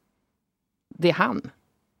 oj. Det är han.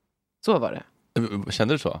 Så var det.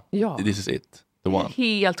 Kände du så? Ja. This is it. The one.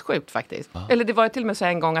 Helt sjukt faktiskt. Eller det var till och med så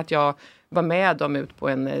en gång att jag var med dem ut på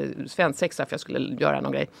en svensexa för jag skulle göra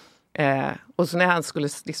någon grej. Och så när han skulle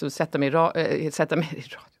liksom sätta mig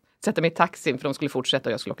i taxin för de skulle fortsätta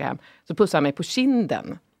och jag skulle åka hem. Så pussade han mig på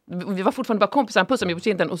kinden. Vi var fortfarande bara kompisar, han pussade mig på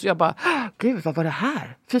kinden och så jag bara, gud vad var det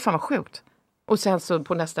här? Fy fan vad sjukt. Och sen så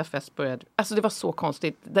på nästa fest började, alltså det var så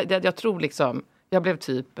konstigt. Jag tror liksom, jag blev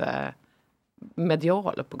typ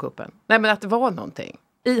medial på kuppen. Nej men att det var någonting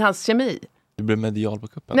i hans kemi. Du blev medial på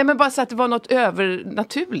kuppen? Nej men bara så att det var något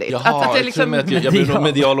övernaturligt. Jaha, att det liksom... jag blev någon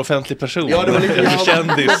medial offentlig person. Ja, det var lite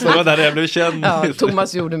kändis. Det var där jag blev kändis. Ja,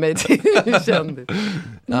 Thomas gjorde mig till kändis.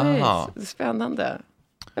 Nej, spännande.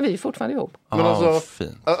 Men vi är fortfarande ihop. Men alltså,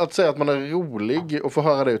 att säga att man är rolig och få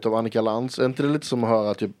höra det utav Annika Lantz, är inte det lite som att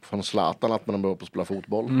höra typ från Zlatan att man börjar på att spela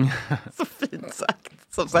fotboll? Så fint sagt.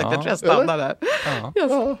 Som sagt, jag tror jag stannar där.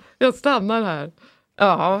 Jag stannar här.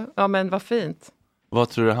 Ja, men vad fint. Vad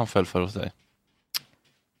tror du han föll för hos dig?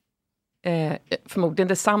 Förmodligen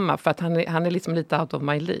detsamma, för att han är liksom lite out of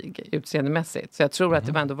my league utseendemässigt. Så jag tror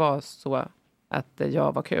att det ändå var så att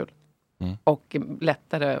jag var kul. Och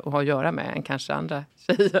lättare att ha att göra med än kanske andra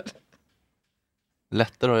tjejer.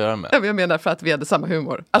 Lättare att göra med? Jag menar för att vi hade samma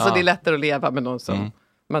humor. Alltså det är lättare att leva med någon som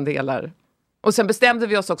man delar. Och sen bestämde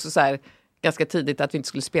vi oss också så här ganska tidigt att vi inte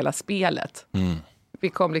skulle spela spelet. Vi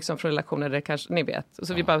kom liksom från relationer där kanske, ni vet. Och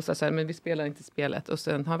så vi bara så här, men vi spelar inte spelet. Och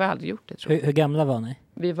sen har vi aldrig gjort det, tror jag. Hur gamla var ni?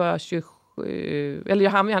 Vi var 27, eller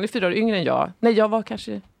han är 4 år yngre än jag. Nej, jag var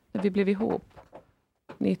kanske, när vi blev ihop.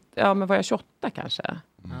 Men var jag 28 kanske?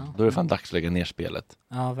 Då är det fan dags att lägga ner spelet.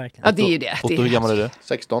 Ja, verkligen. Ja, det är ju det. Och hur gammal är du?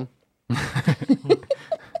 16.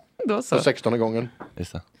 Då så. För 16 gången.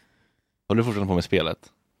 Just det. Håller du fortfarande på med spelet?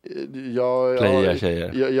 Playa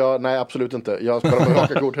tjejer? Nej, absolut inte. Jag spelar på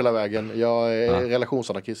raka kort hela vägen. Jag är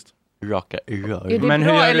relationsanarkist. Raka rör. Är det men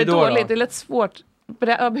bra eller dåligt? Det är lite svårt.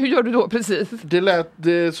 Hur gör du då precis? Det lät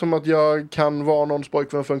som att jag kan vara någon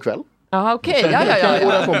pojkvän för en kväll. Jaha, okej.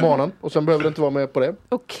 Ja. Och på morgonen. Och sen behöver det inte vara med på det.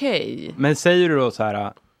 Okej. Men säger du då så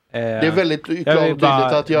här... det är väldigt klart och tydligt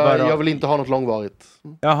att jag vill inte ha något långvarigt.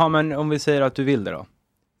 Jaha, men om vi säger att du vill det då?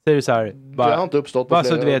 Säger du så här... Det har inte uppstått. Bara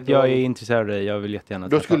så du vet, jag är intresserad av dig. Jag vill jättegärna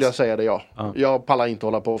träffas. Då skulle jag säga det, ja. Jag pallar inte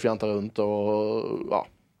hålla på och fjanta runt och... Ja.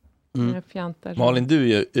 Malin,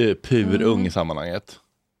 du är ju pur-ung i sammanhanget.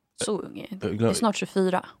 Så ung. Jag är snart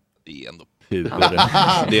 24. Det är ändå pur.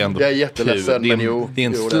 Det är ändå jag är jätteledsen, men det är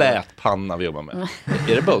en slät panna vi jobbar med.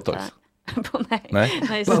 Är det Botox?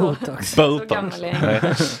 Nej, Botox.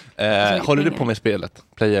 Håller du på med spelet?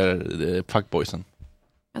 Player Fuckboysen?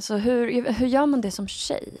 Alltså hur gör man det som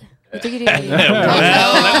tjej? Jag tycker det är...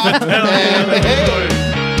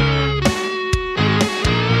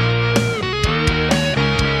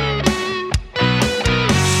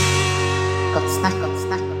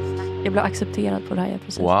 ska bli accepterad på Raya,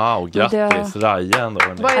 precis. Wow, grattis Raya ändå.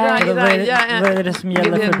 Vad är Raya? Vad är det som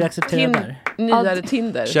gäller för att bli accepterad där? Nyare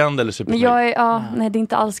Tinder. Känd eller supersnygg? Nej, det är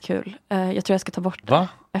inte alls kul. Jag tror jag ska ta bort det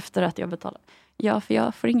efter att jag betalar. Ja, för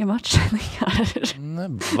jag får inga matchningar.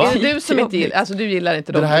 Är det du som inte gillar? Alltså du gillar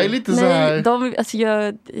inte dem? Det här är lite så här...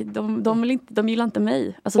 de gillar inte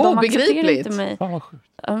mig. Alltså, de accepterar inte mig. Fan vad sjukt.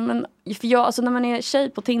 Men för när man är tjej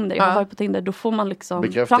på Tinder, jag har varit på Tinder, då får man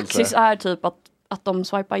liksom... Praxis är typ att de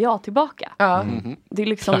swipar ja tillbaka. Det är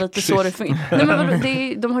liksom lite så det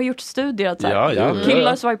fungerar. De har gjort studier att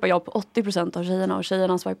killar swipar ja på 80% av tjejerna och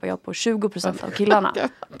tjejerna swipar ja på 20% av killarna.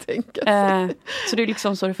 Så det är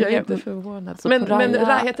liksom så det fungerar. Jag är inte förvånad. Men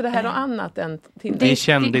heter det här något annat än Tinder? Det är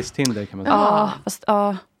kändis-Tinder kan man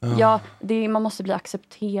säga. Man måste bli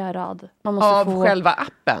accepterad. Man måste av själva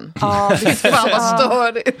appen? Ja, fan vad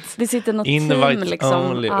störigt. Det sitter något invite team liksom.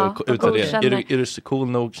 Only, är du cool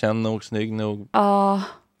nog, känd nog, snygg nog? Ja,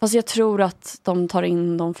 fast jag tror att de tar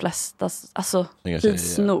in de flesta, alltså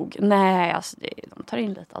tids nog. Nej, alltså de tar in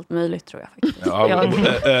lite allt möjligt tror jag faktiskt.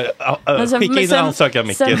 Skicka in en ansökan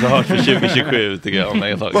Micke så hörs vi 2027 tycker jag. Sen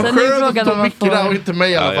är frågan om man får... och inte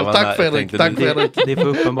mig i alla fall. Tack Fredrik. Det är för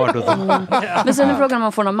uppenbart. Men sen är frågan om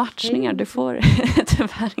man får några matchningar. Du får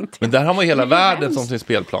tyvärr inte. Men där har man hela världen som sin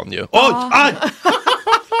spelplan ju. Oj! Aj!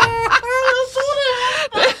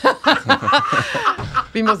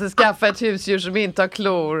 Vi måste skaffa ett husdjur som inte har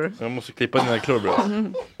klor. Jag måste klippa dina klor bra.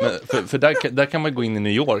 Men för där kan man gå in i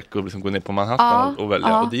New York och liksom gå ner på Manhattan och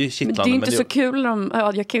välja. Och det är kittlande. Det är inte så kul.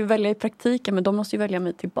 Jag kan ju välja i praktiken, men de måste ju välja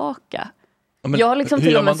mig tillbaka. Jag har liksom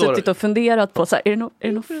till och med suttit och funderat på så här, är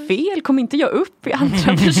det något fel? Kommer inte jag upp i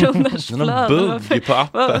andra personers flöden? Någon bugg på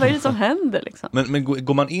appen. Vad är det som händer liksom? Men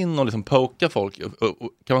går man in och liksom pokar folk och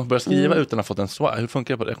kan man börja skriva utan att ha fått en swipe? Hur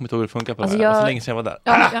funkar det på det? Jag kommer inte ihåg hur det funkar på det här. Så länge sedan jag var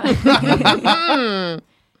där.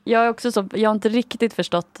 Jag är också så, jag har inte riktigt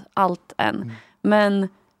förstått allt än. Men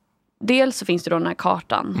dels så finns det då den här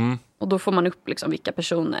kartan. Och då får man upp liksom vilka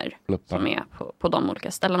personer som är på de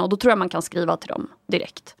olika ställena. Och då tror jag man kan skriva till dem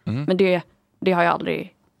direkt. Men det har jag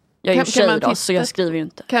aldrig... Jag är ju tjej då, så jag skriver ju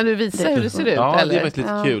inte. Kan du visa hur det ser ut? Ja, eller? Det var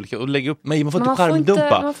lite kul. Och lägga upp... Nej, man får inte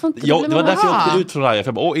skärmdumpa. Det var därför jag åkte ut från Raya. För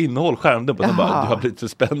jag bara, innehåll, skärmdumpa. Sen bara, du har blivit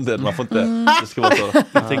suspended. Man får inte... Det ska vara så.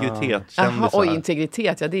 Integritet, kändisar.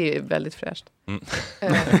 Integritet. Ja, det är väldigt fräscht.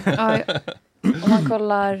 Om man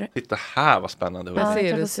kollar... Titta här, vad spännande.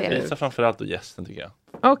 Visa framförallt då gästen, tycker jag.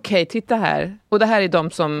 Okej, titta här. Och det här är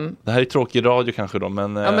de som... Det här är tråkig radio kanske då,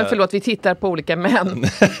 men... Ja, men förlåt, vi tittar på olika män.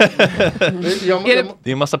 Det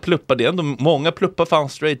är en massa pluppar. Det är ändå många pluppar fan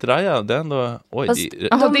straight Raya. Det är ändå... Oj,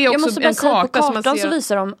 det är också en karta som man ser... så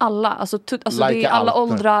visar de alla. Alltså det är alla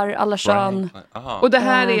åldrar, alla kön. Och det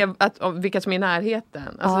här är vilka som är i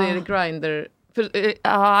närheten. Alltså är det Grindr...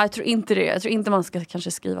 jag tror inte det. Jag tror inte man ska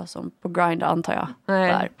kanske skriva som på Grindr, antar jag.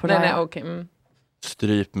 Nej, okej.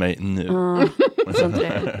 Stryp mig nu.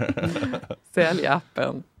 Sälj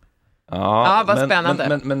appen. Ja, vad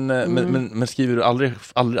spännande. Men skriver du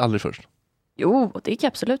aldrig först? Jo, det kan jag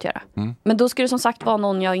absolut göra. Men då skulle det som sagt vara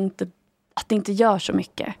någon att det inte gör så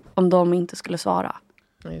mycket om de inte skulle svara.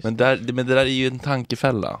 Men det där är ju en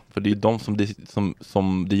tankefälla. För det är ju de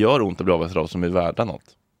som det gör ont att bli av som är värda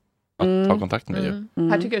något. Att ta kontakt med ju.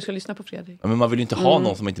 Här tycker jag du ska lyssna på Fredrik. Men man vill ju inte ha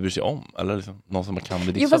någon som man inte bryr sig om. Eller liksom, någon som man kan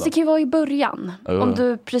bli dissad. Jo, fast det kan ju vara i början. Om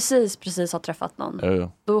du precis har träffat någon.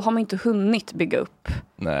 Då har man inte hunnit bygga upp.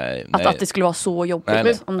 Nej. Att det skulle vara så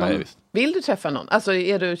jobbigt. Nej, vill du träffa någon? Alltså,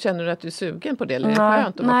 känner du att du är sugen på det? Eller är det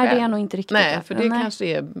skönt att nej, det är nog inte riktigt. Nej, för det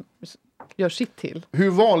kanske gör sitt till. Hur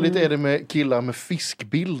vanligt är det med killar med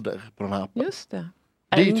fiskbilder på den här appen? Just det.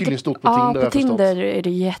 Det är ju tydligen stort på Tinder. Ja, på Tinder är det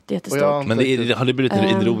jättestort. Men har det blivit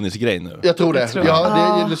en ironisk grej nu? Jag tror det. Det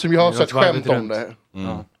är som jag har sett skämt om det.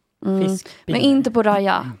 Men inte på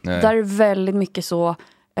Raya. Där är det väldigt mycket så...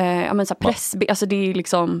 alltså det är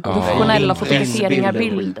liksom professionella fotograferingar,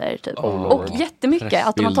 bilder typ. Och jättemycket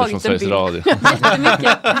att de har tagit en bild.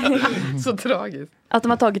 Så tragiskt. Att de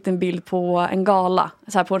har tagit en bild på en gala,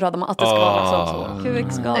 så här på en röda mateskala, så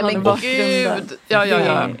QX-galan i bakgrunden.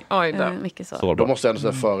 Ja. Oj då. Mycket så. De måste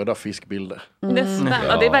ändå föredra fiskbilder. Nästan.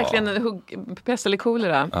 Ja, det är verkligen pest eller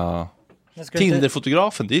kolera. Ja.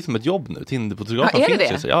 Tinder-fotografen, det är som ett jobb nu. Tinder-fotografen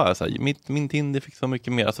finns ju. Ja, alltså, min Tinder fick så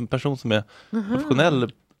mycket mer. Alltså en person som är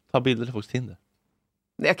professionell tar bilder till folks Tinder.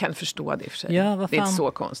 Jag kan förstå det i och för sig. Ja, vad fan? Det är inte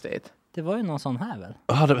så konstigt. Det var ju någon sån här väl?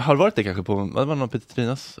 Har det varit det kanske på... Var det någon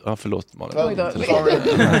Petrinas? Ja, förlåt Malin.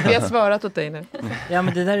 Vi har svarat åt dig nu. Ja,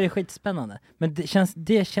 men det där är skitspännande. Men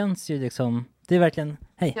det känns ju liksom... Det är verkligen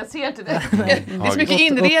Hej. Jag ser inte det. Det är så mycket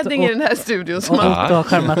inredning i den här studion. Som Otto har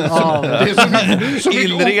skärmat av.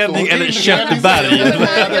 Inredning eller köttberg.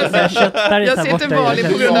 Jag sitter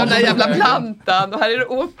vanligt på grund av den här jävla plantan. Och här är det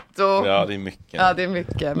Otto. Ja, det är mycket. Ja, det är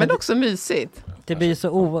mycket. Men också mysigt. Det blir så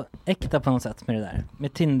oäkta på något sätt med det där.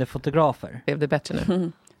 Med Tinder-fotografer. Blev det bättre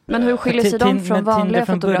nu? Men hur skiljer sig de från vanliga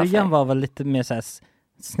från fotografer? Början var väl lite mer så här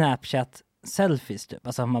Snapchat-selfies typ.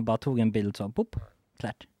 Alltså man bara tog en bild så, pop,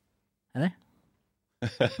 klart. Eller?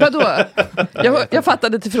 Vadå? Jag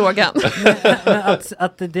fattade till frågan. Men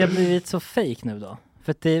att det har blivit så fake nu då.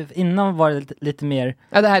 För att innan var det lite mer...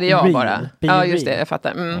 Ja, det här är jag real, bara. Ja, just det, jag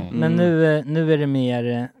fattar. Men nu är det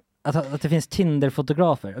mer... Att det finns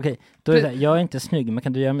Tinder-fotografer. Okej, då är det så här, jag är inte snygg, men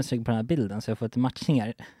kan du göra mig snygg på den här bilden så jag får lite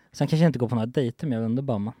matchningar? Sen kanske jag inte går på några dejter, men jag vill ändå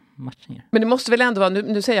bara matchningar. Men det måste väl ändå vara,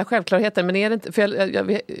 nu säger jag självklarheten, men är det inte, för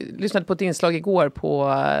jag lyssnade på ett inslag igår på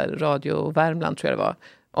Radio Värmland, tror jag det var,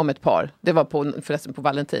 om ett par. Det var förresten på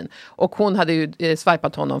Valentin. Och hon hade ju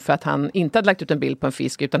swipat honom för att han inte hade lagt ut en bild på en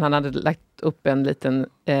fisk, utan han hade lagt upp en liten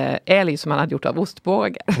älg som han hade gjort av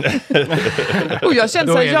ostbågar. Och jag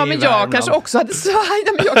kände så här, men jag kanske också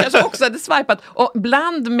hade swipat. Och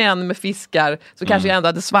bland män med fiskar så kanske jag ändå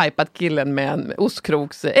hade swipat killen med en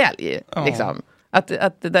ostkroksälg. Liksom. Att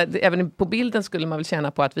även på bilden skulle man väl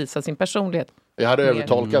känna på att visa sin personlighet. Jag hade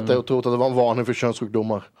övertolkat det och trott att det var en varning för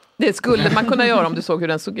könssjukdomar. Det skulle man kunna göra om du såg hur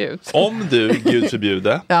den såg ut. Om du, Gud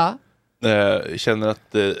förbjude, känner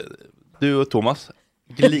att du och Thomas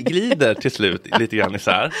glider till slut lite grann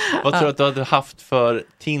isär. Vad tror du att du hade haft för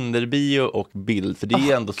Tinder-bio och bild? För det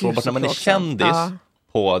är ändå sårbart när man är kändis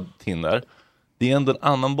på Tinder. Det är ändå en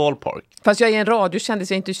annan ballpark. Fast jag är en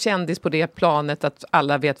radiokändis, jag är inte kändis på det planet att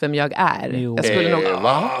alla vet vem jag är. Jag skulle nog...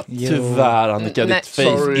 Tyvärr, Annika, ditt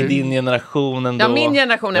face i din generation ändå. Ja, min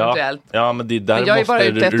generation eventuellt. Ja, men det är där men jag är bara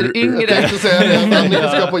ute efter yngre. Jag ska säga det, Annika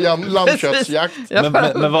ska på lammköttsjakt.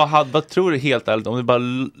 Men vad tror du helt ärligt, om du bara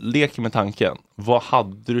leker med tanken, vad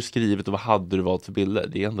hade du skrivit och vad hade du valt för bilder?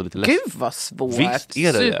 Det är ändå lite lätt. Gud vad svårt. Visst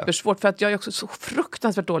är det supersvårt, för att jag är också så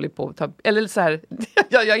fruktansvärt dålig på att ta, eller så här,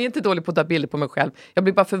 jag är inte dålig på att ta bilder på mig själv. Jag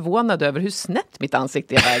blir bara förvånad över hur snett mitt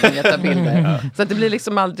ansikte är när jag tar bilder. Så att det blir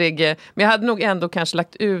liksom aldrig, men jag hade nog ändå kanske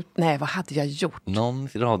lagt ut, nej vad hade jag gjort? Någon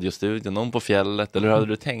i radiostudion, någon på fjället, eller hur hade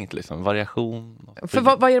du tänkt liksom? Variation? För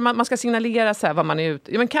vad är det man ska signalera så här, vad man är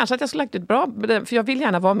ute? Ja, men kanske att jag skulle lagt ut bra, för jag vill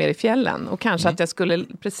gärna vara mer i fjällen. Och kanske att jag skulle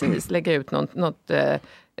precis lägga ut något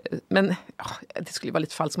men det skulle vara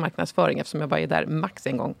lite falsk marknadsföring eftersom jag bara är där max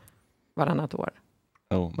en gång varannat år.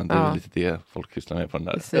 Men det är lite det folk sysslar med på den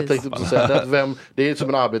där. Precis. Jag tänkte också säga att det är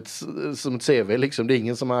som en som ett CV liksom, det är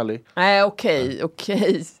ingen som är ärlig. Nej,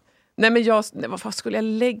 okej. Nej, men vad skulle jag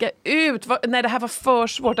lägga ut? Nej, det här var för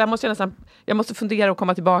svårt. Jag måste fundera och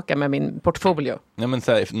komma tillbaka med min portfolio. Ja, men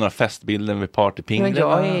så här, några festbilder med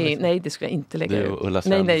partypinglar. Nej, det skulle jag inte lägga ut. Ulla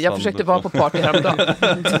nej, jag försökte vara på party häromdagen.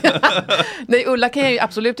 Nej, Ulla kan jag ju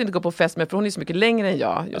absolut inte gå på fest med, för hon är så mycket längre än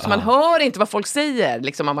jag. Så man hör inte vad folk säger,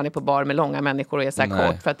 liksom, om man är på bar med långa människor och är så här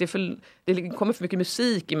kort. För att det kommer för mycket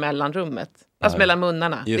musik i mellanrummet. Alltså mellan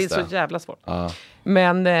munnarna. Det är så jävla svårt.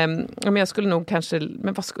 Men jag skulle nog kanske...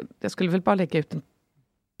 jag skulle väl bara lägga ut en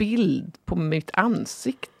bild på mitt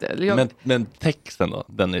ansikte. Men texten då?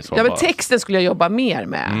 Den är så men texten skulle jag jobba mer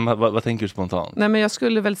med. Vad tänker du spontant? Nej, men jag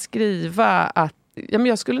skulle väl skriva att... men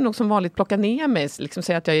jag skulle nog som vanligt plocka ner mig. Liksom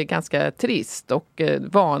säga att jag är ganska trist och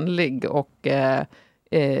vanlig.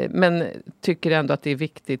 Men tycker ändå att det är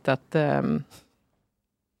viktigt att...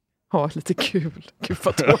 ha lite kul. Gud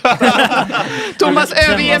vad Thomas,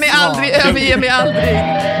 överge mig aldrig.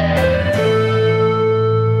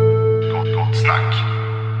 Gott snack.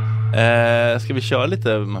 Ska vi köra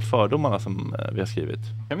lite med fördomarna som vi har skrivit?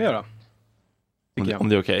 Kan vi göra. Om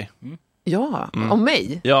det är okej. Ja, om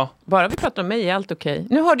mig? Ja. Bara vi pratar om mig är allt okej.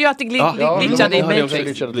 Nu hörde jag att det glitchade i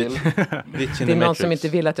Matrix. Det är någon som inte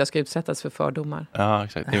vill att jag ska utsättas för fördomar. Ja,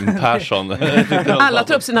 exakt. Det är Persson. Alla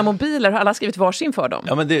tar upp sina mobiler. Har alla skrivit varsin fördom?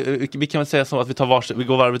 Ja, men vi kan väl säga som att vi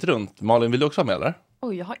går varvet runt. Malin, vill du också vara med, eller?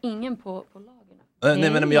 Oj, jag har ingen på lagen.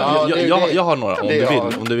 Nej, men jag har några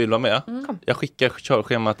om du vill vara med. Jag skickar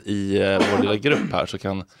körschemat i vår lilla grupp här så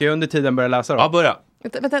kan... Ska jag under tiden börja läsa då? Ja, börja.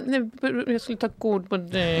 Vänta, jag skulle ta kod på det.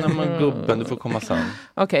 Nej, men gubben, du får komma sen.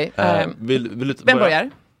 Okej. Vem börjar?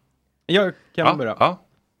 Jag kan börja. Ja.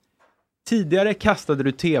 Tidigare kastade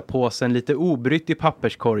du tepåsen lite obrytt i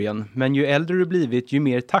papperskorgen, men ju äldre du blivit, ju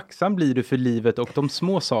mer tacksam blir du för livet och de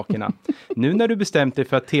små sakerna. Nu när du bestämt dig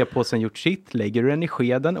för att tepåsen gjort sitt, lägger du den i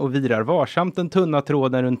skeden och virar varsamt den tunna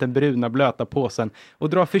tråden runt den bruna blöta påsen och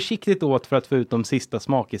drar försiktigt åt för att få ut de sista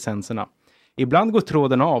smakessenserna. Ibland går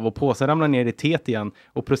tråden av och påsen ramlar ner i teet igen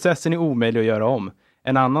och processen är omöjlig att göra om.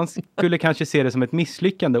 En annan skulle kanske se det som ett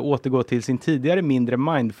misslyckande och återgå till sin tidigare mindre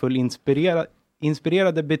mindful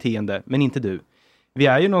inspirerade beteende, men inte du. Vi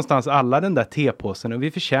är ju någonstans alla den där tepåsen och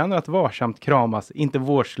vi förtjänar att varsamt kramas, inte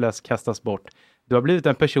vårdslöst kastas bort. Du har blivit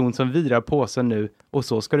en person som virar påsen nu och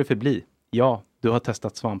så ska det förbli. Ja, du har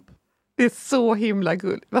testat svamp. Det är så himla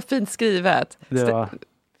gulligt. Vad fint skrivet. Det var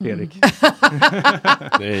Fredrik.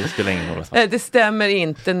 Det spelar ingen roll. Det stämmer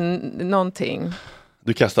inte någonting.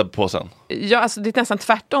 Du kastade påsen? Ja, alltså det är nästan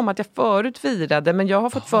tvärtom att jag förut virade, men jag har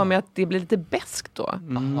fått för mig att det blir lite beskt då.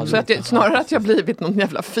 Så att snarare att jag blivit någon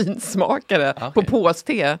jävla finsmakare på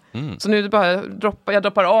påste. Så nu är det bara jag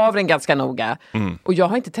droppar av den ganska noga. Och jag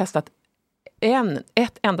har inte testat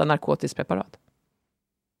ett enda narkotiskt preparat.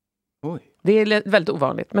 Oj. Det är väldigt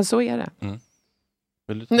ovanligt, men så är det.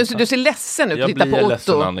 Du ser ledsen ut att titta på Otto. Jag blir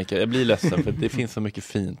ledsen, Annika. Jag blir ledsen för det finns så mycket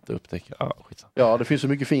fint att upptäcka. Ja, det finns så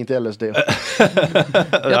mycket fint i LSD.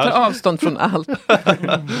 Jag tar avstånd från allt.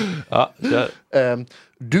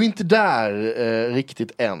 Du är inte där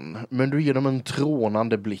riktigt än, men du ger dem en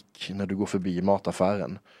trånande blick när du går förbi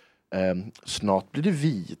mataffären. Snart blir det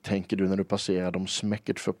vi, tänker du när du passerar de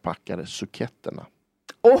smäckert förpackade suketterna.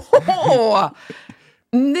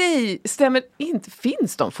 Nej, stämmer inte.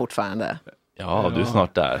 Finns de fortfarande? Ja, du är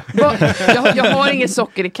snart där. Jag har inget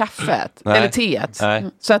socker i kaffet. Eller teet.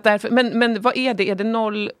 Så att därför, men vad är det? Är det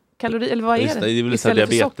 0 kalorier? Eller vad är det? Det är väl så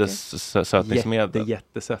diabetes-sötningsmedel.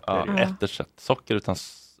 Jättesött. Eftersött. Socker utan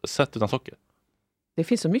sött utan socker. Det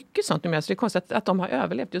finns så mycket sånt nu. Så det är konstigt att de har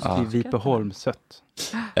överlevt just det. Vipeholmsött.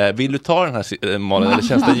 Vill du ta den här Malin? Eller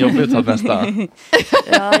känns det jobbigt att ta nästa?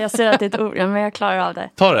 Ja, jag ser att det är ett ord. Men jag klarar av det.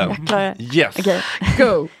 Ta den. Jag klarar. Yes. Okay.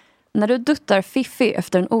 Go. När du duttar Fiffi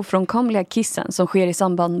efter den ofrånkomliga kissen som sker i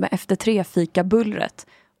samband med efter 3-fika-bullret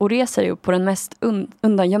och reser dig upp på den mest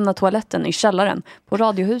undangömda toaletten i källaren på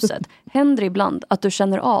Radiohuset händer ibland att du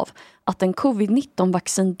känner av att en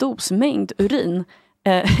covid-19-vaccindosmängd urin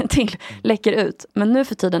till läcker ut. Men nu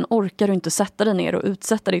för tiden orkar du inte sätta dig ner och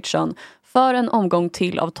utsätta ditt kön för en omgång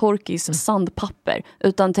till av Torkis sandpapper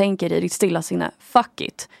utan tänker i ditt stilla sinne, fuck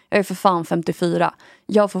it, jag är för fan 54,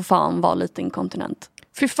 jag får fan vara lite inkontinent.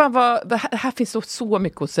 Fy fan, här finns så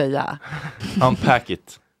mycket att säga. Unpack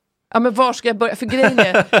it. Ja, men var ska jag börja? För grejen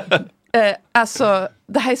är, alltså,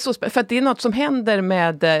 det här är så spännande. För att det är något som händer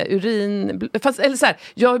med urin. Eller så här,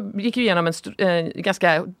 jag gick ju igenom en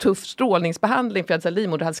ganska tuff strålningsbehandling för att jag hade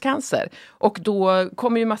livmoderhalscancer. Och då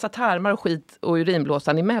kommer ju massa tarmar och skit och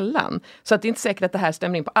urinblåsan emellan. Så att det är inte säkert att det här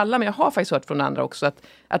stämmer in på alla. Men jag har faktiskt hört från andra också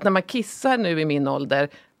att när man kissar nu i min ålder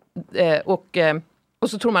och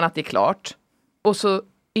så tror man att det är klart. Och så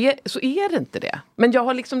är det inte det. Men jag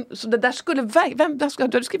har liksom, så det där skulle, du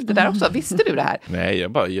hade skrivit det där också, visste du det här? Nej,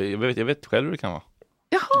 jag vet själv hur det kan vara.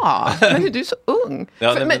 Jaha, men du är så ung.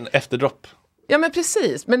 Ja, men efterdropp. Ja, men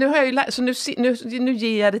precis. Men nu har jag ju så nu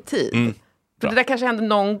ger jag det tid. För det där kanske händer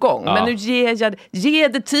någon gång. Ja. Men nu ger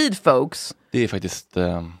det tid, folks. Det är faktiskt...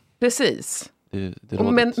 Precis. Det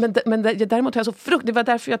men däremot har jag så det var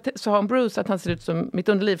därför jag sa om Bruce att han ser ut som mitt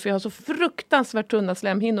underliv, för jag har så fruktansvärt tunna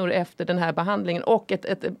slemhinnor efter den här behandlingen och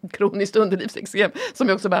ett kroniskt underlivsexem som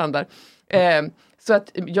jag också behandlar. Så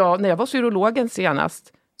att när jag var hos urologen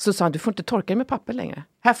senast så sa han, du får inte torka dig med papper längre.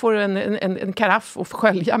 Här får du en karaff att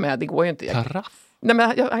skölja med, det går ju inte. Karaff? Nej,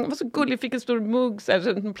 men han var så gullig, fick en stor mugg,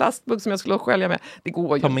 en plastmugg som jag skulle skölja med. Det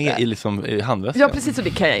går ju ta med inte. I handväskan. Ja, precis, och det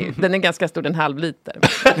kan jag ju. Den är ganska stor, en halv liter.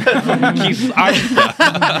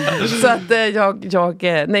 Så att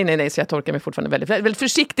nej, så jag torkar mig fortfarande väldigt, väldigt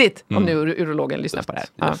försiktigt om nu urologen lyssnar på det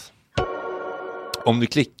här. Yes. Ja. Om du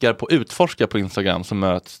klickar på utforska på Instagram så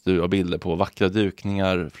möts du av bilder på vackra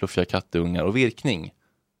dukningar, fluffiga kattungar och virkning.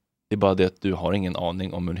 Det är bara det att du har ingen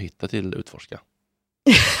aning om hur du hittar till utforska.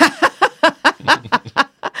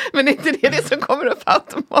 Men är inte det som kommer upp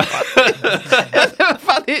automatiskt? Vad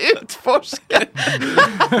fan är utforska?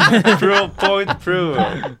 Point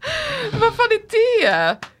proven. Vad fan är det?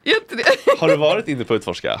 Är inte det? Har du varit inne på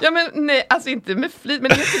utforska? Ja, men nej, alltså inte med flit,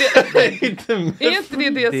 men är inte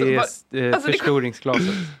det som...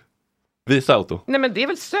 förstoringsglaset. Visa auto. Nej, men det är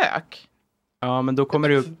väl sök? Ja, men då kommer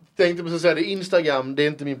det upp... Tänkte på att säga, det är Instagram, det är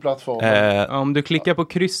inte min plattform. Om du klickar på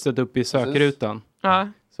krysset uppe i sökrutan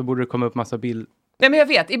så borde det komma upp massa bilder. Nej, men jag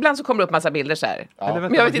vet, ibland så kommer det upp massa bilder så här. Ja.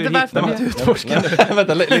 Men jag vet inte varför.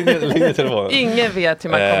 Vänta, lägg ner telefonen. Ingen vet hur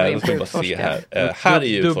man kommer in på utforska. Här är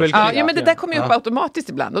ju utforska. Ja, men det där kommer ju upp automatiskt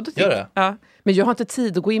ibland. Och gör det? Ja. Men jag har inte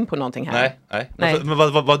tid att gå in på någonting här. Nej. Men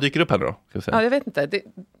vad dyker upp här då? Ja, jag vet inte.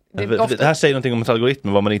 Det här säger någonting om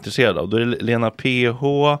algoritmen, vad man är intresserad av. Då är det Lena PH,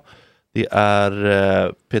 det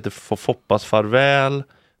är Peter Foppas farväl,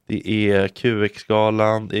 det är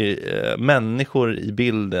QX-skalan, det är människor i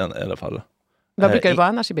bilden i alla fall. Vad brukar det vara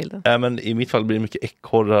annars i bilden? Men i mitt fall blir det mycket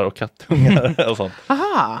ekorrar och kattungar och sånt.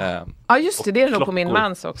 Aha. Ja, just det. Det är nog på min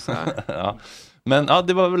mans också. Ja. Men ja,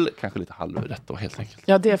 det var väl kanske lite halvrätt då, helt enkelt.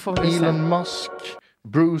 Ja, det får vi se. Elon Musk,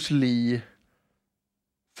 Bruce Lee,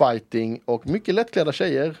 fighting och mycket lättklädda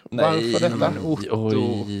tjejer. Varför detta?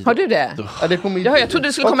 Oj. Har du det? Ja, det är på min... Jag trodde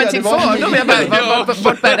det skulle komma en till fördom. Jag bara,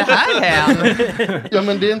 vart bär det här hem? Ja,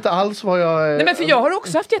 men det är inte alls vad jag... Nej, men för jag har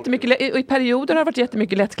också haft jättemycket, i perioder har det varit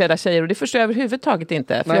jättemycket lättklädda tjejer och det förstår jag överhuvudtaget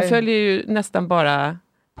inte. För jag följer ju nästan bara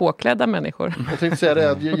påklädda människor. Jag tänkte säga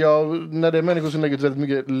det, att när det är människor som lägger ut väldigt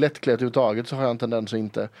mycket lättklätt överhuvudtaget så har jag en tendens att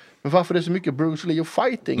inte. Men varför det är så mycket Bruce Lee och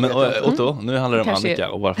fighting? Men Otto, nu handlar det om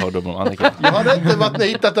Annika och varför har du om Annika? Jag hade inte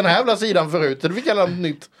hittat den här jävla sidan förut, det fick jag något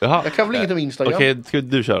nytt. Jaha. Jag kan väl inget om Instagram. Okej, ska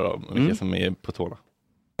du köra då? Vilka som är på tårna?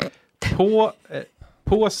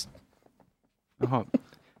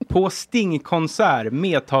 På Sting-konsert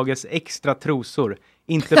medtages extra trosor.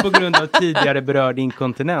 Inte på grund av tidigare berörd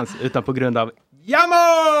inkontinens utan på grund av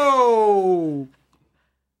Jammo!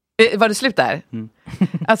 Var det slut där?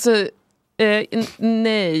 Alltså,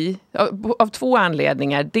 nej. Av två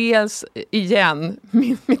anledningar. Dels, igen,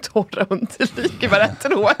 mitt hårda underliv var rätt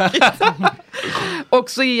tråkigt. Och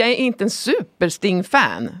så är jag inte en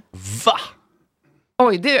super-Sting-fan. Va?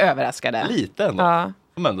 Oj, det överraskade. Lite ändå. Ja.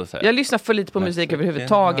 Jag lyssnar för lite på musik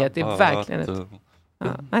överhuvudtaget. Det är verkligen ett... Ja,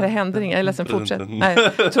 nej, det händer inget. Jag är ledsen, fortsätt.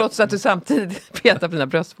 Nej, trots att du samtidigt petar på dina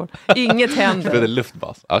bröstvård. Inget händer. Spelade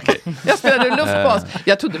luftbas. Okay. Jag spelade luftbas.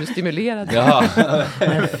 Jag trodde du stimulerade. Jaha.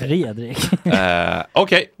 Fredrik.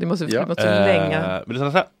 Okej. Du måste länga. Vill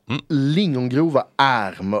du säga Lingongrova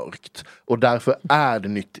är mörkt och därför är det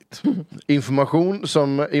nyttigt.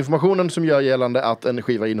 Informationen som gör gällande att en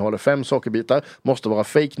skiva innehåller 5 sockerbitar måste vara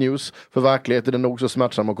fake news. För verkligheten är nog så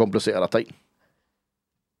smärtsam och komplicerad att ta in.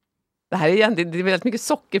 Det här är väldigt mycket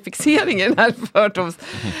sockerfixering i den här fördoms.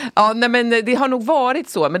 Ja, nej, men det har nog varit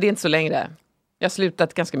så, men det är inte så längre. Jag har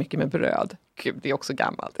slutat ganska mycket med bröd. Gud, det är också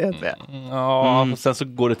gammalt. Ja, och sen så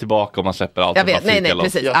går det tillbaka om man släpper allt. Jag vet, nej,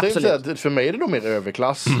 precis, jag absolut. Att för mig är det nog mer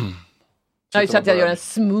överklass. Så att jag gör en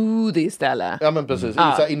smoothie istället. Ja, men precis.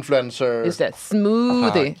 Så influencer. Just det,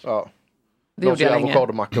 smoothie. Ja. Det gjorde jag länge.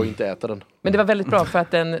 Avokadomacka och inte äta den. Men det var väldigt bra för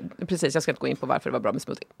att precis, jag ska inte gå in på varför det var bra med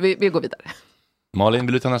smoothie. Vi går vidare. Malin,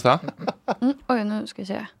 vill du ta nästa? Oj, nu ska jag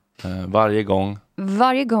se.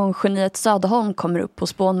 Varje gång Geniet Söderholm kommer upp på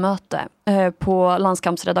spånmöte på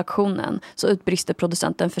landskampsredaktionen så utbrister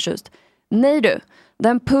producenten förtjust. Nej du,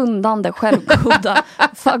 den pundande självgoda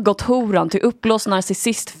faggothoran till uppblåst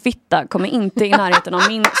narcissistfitta kommer inte i närheten av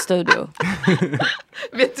min studio.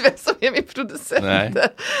 Vet du vem som är min producent? Nej.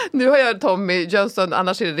 Nu har jag Tommy Jönsson,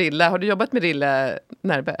 annars är det Rille. Har du jobbat med Rille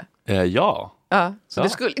Närbe? Ja. Ja, så det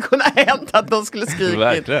skulle kunna hända att någon skulle skrika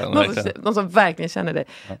verkligen. Någon som verkligen känner det.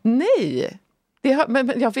 Nej,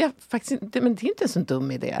 men jag vet faktiskt inte, men det är inte en så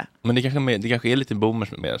dum idé. Men det kanske är lite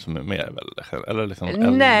boomers med som är med väl? Eller liksom,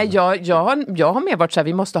 nej, jag har med varit så här,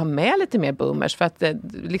 vi måste ha med lite mer boomers för att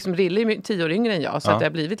liksom Rille är 10 år yngre än jag, så att det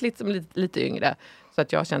har blivit lite yngre. Så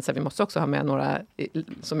att jag känner att vi måste också ha med några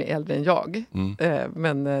som är äldre än jag.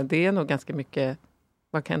 Men det är nog ganska mycket,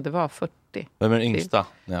 vad kan det vara, 40? Vem är den yngsta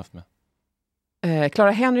ni har haft med?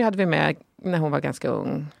 Clara Henry hade vi med när hon var ganska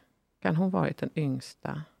ung. Kan hon varit den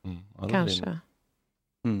yngsta? Ja, kanske.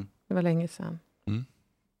 Det var länge sedan.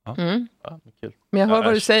 Ja, kul. Men jag hör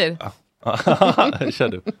vad du säger. Kör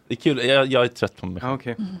du. Det är kul. Jag är trött på mig.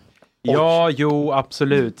 Okay. Ja, jo,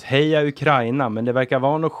 absolut. Heja Ukraina, men det verkar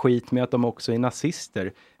vara något skit med att de också är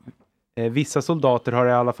nazister. Vissa soldater har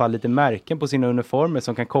i alla fall lite märken på sina uniformer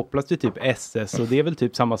som kan kopplas till typ SS, och det är väl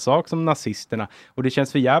typ samma sak som nazisterna. Och det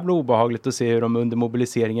känns för jävla obehagligt att se hur de under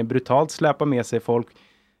mobiliseringen brutalt släpar med sig folk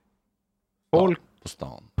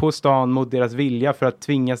på stan mot deras vilja för att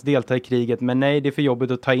tvingas delta i kriget. Men nej, det är för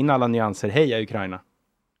jobbigt att ta in alla nyanser. Heja Ukraina!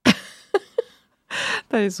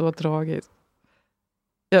 Det är så tragiskt.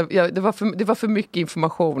 Det var för mycket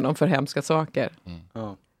information om för hemska saker.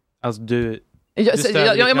 Ja. Alltså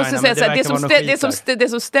jag måste säga så här, det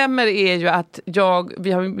som stämmer är ju att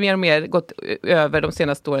vi har mer och mer gått över de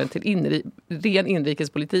senaste åren till ren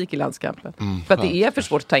inrikespolitik i landskampen. För att det är för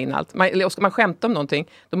svårt att ta in allt. Ska man skämta om någonting,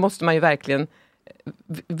 då måste man ju verkligen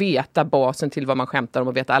veta basen till vad man skämtar om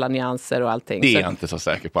och veta alla nyanser och allting. Det är jag inte så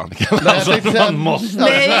säker på, Annika. Man måste.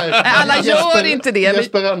 Nej, alla gör inte det.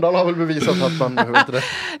 Jesper Rönndahl har väl bevisat att man behöver inte det.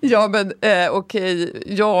 Ja, men okej,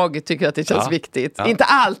 jag tycker att det känns viktigt. Ja. Inte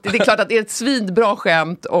alltid. Det är klart att det är ett svinbra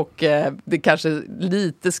skämt och det kanske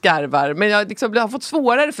lite skarvar. Men jag har fått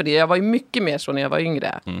svårare för det. Jag var ju mycket mer så när jag var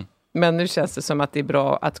yngre. Men nu känns det som att det är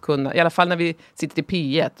bra att kunna, i alla fall när vi sitter i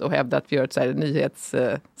P1 och hävdar att vi gör ett så här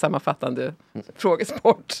nyhetssammanfattande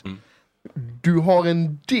frågesport. Du har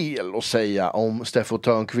en del att säga om Steffo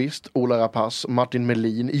Törnqvist, Ola Rapace, Martin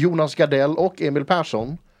Melin, Jonas Gardell och Emil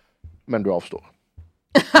Persson. Men du avstår.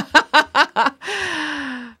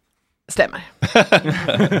 Stämmer.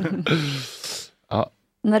 Ja.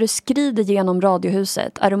 När du skrider genom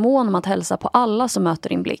Radiohuset är du mån om att hälsa på alla som möter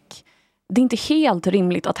din blick. Det är inte helt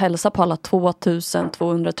rimligt att hälsa på alla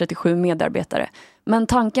 2237 medarbetare. Men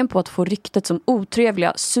tanken på att få ryktet som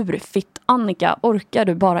otrevliga surfitt Annika orkar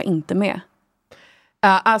du bara inte med.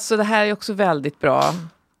 Ja, alltså det här är också väldigt bra.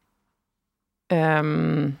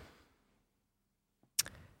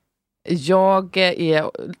 Jag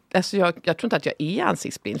tror inte att jag är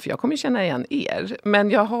ansiktsblind, för jag kommer känna igen er.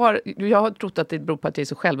 Men jag har trott att det beror på att jag är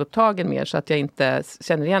så självupptagen mer, så att jag inte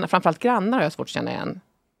känner igen. Framförallt grannar har jag svårt att känna igen,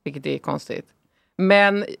 vilket är konstigt.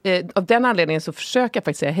 Men av den anledningen så försöker jag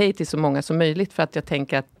faktiskt säga hej till så många som möjligt, för att jag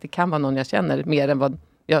tänker att det kan vara någon jag känner mer än vad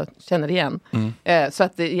jag känner igen. Så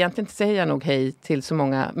att egentligen säger jag nog hej till så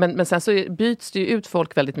många. Men sen så byts det ju ut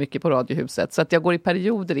folk väldigt mycket på Radiohuset. Så att jag går i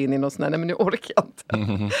perioder in i någon sån här, nej men nu orkar jag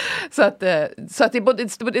inte. Så att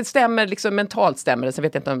det stämmer, liksom mentalt stämmer det. Så jag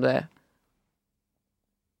vet inte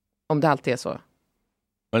om det alltid är så.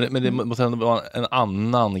 Men det måste ändå vara en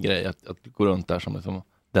annan grej att gå runt där som liksom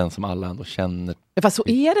den som alla ändå känner. Fast så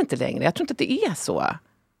är det inte längre. Jag tror inte att det är så.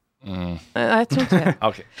 Nej, jag tror inte det.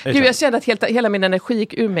 Okay. Gud, jag kände att hela min energi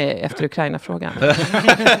gick ur mig efter Ukraina-frågan.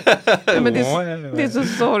 Men det är så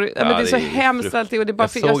sorgligt. Men det är så hemskt alltid. Och det är bara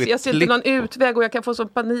jag ser inte någon utväg, och jag kan få sån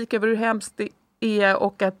panik över hur hemskt det är,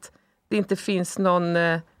 och att det inte finns någon...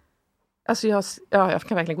 Alltså jag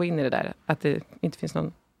kan verkligen gå in i det där. Att det inte finns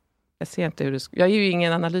någon... Jag ser inte hur det ska... Jag är ju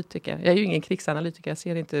ingen analytiker. Jag är ju ingen krigsanalytiker. Jag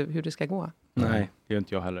ser inte hur det ska gå. Nej, det är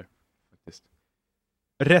inte jag heller. Faktiskt.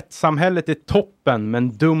 Rättssamhället är toppen,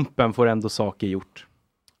 men Dumpen får ändå saker gjort.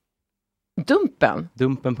 Dumpen?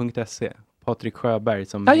 Dumpen.se. Patrik Sjöberg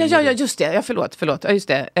som... Ja, just det. Ja, förlåt. Ja, just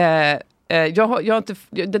det. Jag har inte...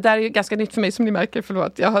 Det där är ju ganska nytt för mig, som ni märker.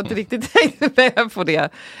 Förlåt. Jag har inte riktigt tänkt med på det.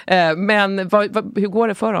 Men hur går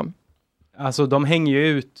det för dem? Alltså, de hänger ju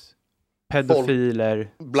ut pedofiler.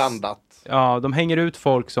 Blandat. Ja, de hänger ut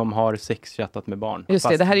folk som har sexchattat med barn. Just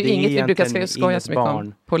det, här är ju inget vi brukar skoja så mycket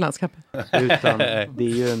om på landskapet. Utan det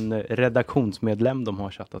är ju en redaktionsmedlem de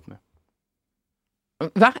har chattat med.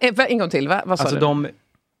 Va? En gång till, va? Vad sa du?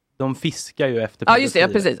 De fiskar ju efter pedofiler. Ja, just det, ja,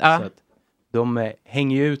 precis. Ja. Så att de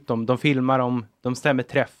hänger ju ut dem, de filmar dem, de stämmer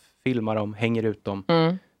träff, filmar dem, hänger ut dem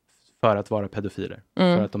för att vara pedofiler.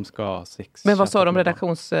 För att de ska ha sex. Men vad sa de,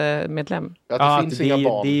 redaktionsmedlem? Att det finns inga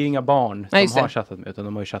barn. Det är ju inga barn som har chattat med, utan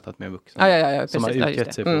de har ju chattat med vuxna. Ja, som har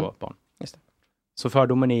utgett sig för att vara barn. Just det. Så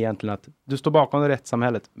fördomen är egentligen att du står bakom det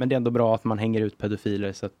rättssamhället, men det är ändå bra att man hänger ut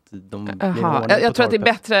pedofiler så att de jag tror att det är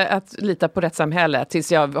bättre att lita på rättssamhället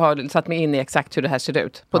tills jag har satt mig in i exakt hur det här ser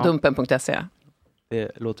ut på dumpen.se.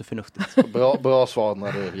 Det låter förnuftigt. Bra svar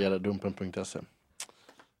när det gäller dumpen.se.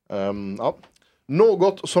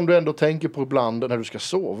 Något som du ändå tänker på ibland när du ska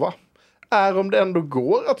sova är om det ändå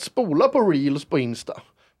går att spola på reels på Insta,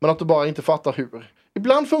 men att du bara inte fattar hur.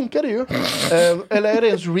 Ibland funkar det ju. Eller är det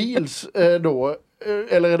ens reels då?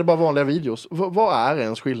 Eller är det bara vanliga videos? Vad är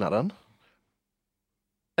ens skillnaden?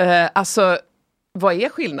 Alltså, vad är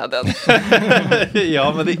skillnaden?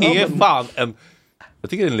 Ja, men det är fan jag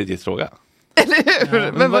tycker det är en legit fråga. Eller hur?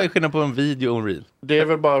 Ja, men vad är skillnaden på en video och en reel? Det är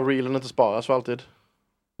väl bara reelen inte sparas för alltid.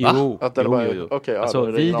 Jo. Okay, alltså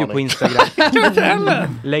video på Instagram.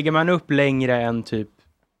 Lägger man upp längre än typ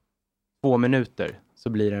 2 minuter så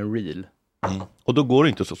blir det en reel. Och då går det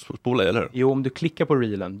inte att spola, eller? Jo, om du klickar på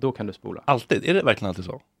reelen, då kan du spola. Alltid? Är det verkligen alltid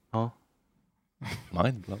så? Ja.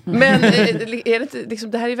 Men är det inte,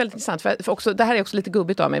 liksom, det här är väldigt intressant, för också, det här är också lite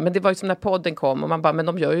gubbigt av mig, men det var ju som när podden kom och man bara, men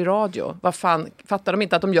de gör ju radio. Vad fan, fattar de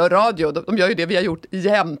inte att de gör radio? De gör ju det vi har gjort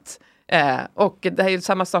jämt. Och det här är ju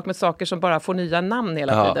samma sak med saker som bara får nya namn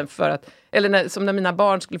hela tiden. För att, eller som när mina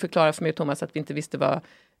barn skulle förklara för mig och Thomas att vi inte visste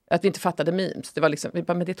att vi inte fattade memes. Det var liksom, vi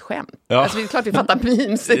bara, men det är ett skämt. Ja. Alltså, det är klart vi fattar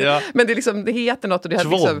memes. Ja. Men det är liksom, det heter något. Och det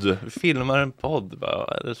liksom... filmar en podd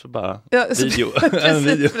bara, eller så bara video. En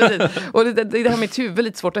video. Och det har mitt huvud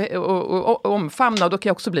lite svårt att omfamna, och då kan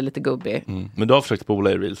jag också bli lite gubbig. Men du har försökt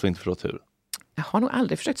spola i reels och inte förstått hur? Jag har nog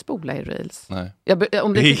aldrig försökt spola i reels. Nej.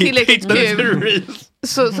 Om det inte är tillräckligt kul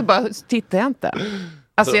så bara tittar jag inte.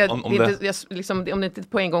 Alltså om det inte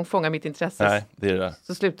på en gång fångar mitt intresse. Nej, det är det.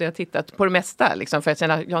 Så slutar jag titta på det mesta liksom, för jag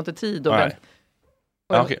känner att jag har inte tid.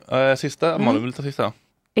 Okej. Sista, Malin, vill ta sista?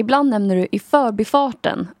 Ibland nämner du i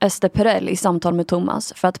förbifarten Ester Perel i samtal med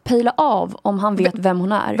Thomas för att pejla av om han vet vem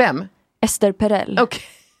hon är. Vem? Ester Perel. Okej.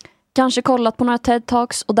 Kanske kollat på några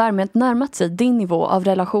TED-talks och därmed närmat sig din nivå av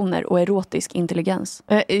relationer och erotisk intelligens.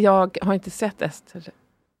 Jag har inte sett Ester.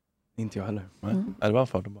 Inte jag heller. Det var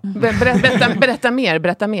för dem bara.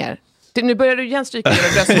 Berätta mer. Nu börjar du igen stryka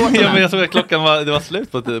över bröstvårtorna. Ja, men jag såg att klockan det var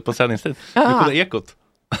slut på sändningstid. Nu kommer Ekot.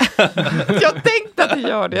 Jag tänkte att du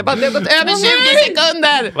gör det. Det har gått över 20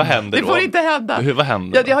 sekunder. Vad händer då? Det får inte hända. Vad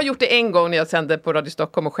händer? Jag har gjort det en gång när jag sände på Radio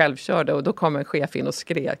Stockholm och självkörde. Och då kom en chef in och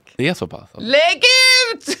skrek. Det är så pass? Alltså. Lägg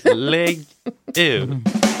ut! Lägg ut!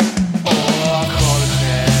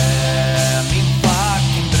 Min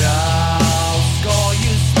fucking brau ska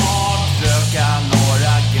ju snart röka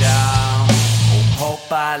några gram och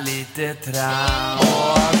hoppa lite tram.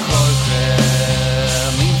 Jorge,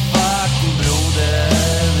 min fucking broder,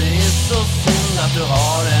 det är så synd att du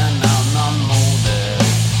har en annan moder.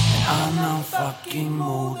 En annan fucking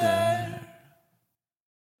moder.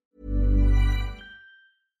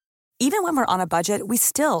 Even when we're on a budget, we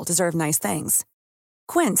still deserve nice things.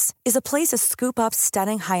 Quince is a place to scoop up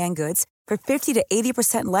stunning high-end goods for 50 to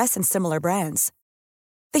 80% less than similar brands.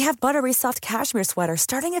 They have buttery soft cashmere sweaters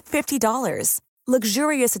starting at $50,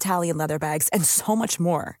 luxurious Italian leather bags, and so much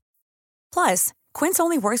more. Plus, Quince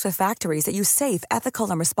only works with factories that use safe, ethical,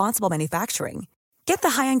 and responsible manufacturing. Get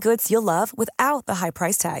the high-end goods you'll love without the high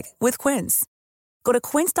price tag with Quince. Go to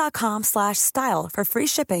quince.com/style for free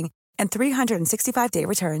shipping and 365-day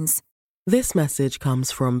returns. This message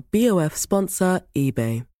comes from BOF sponsor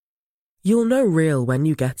eBay. You'll know real when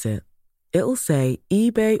you get it. It'll say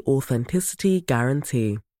eBay Authenticity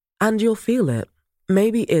Guarantee. And you'll feel it.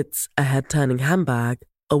 Maybe it's a head-turning handbag,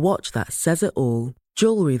 a watch that says it all,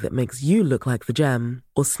 jewelry that makes you look like the gem,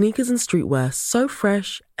 or sneakers and streetwear so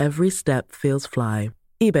fresh every step feels fly.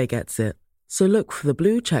 eBay gets it. So look for the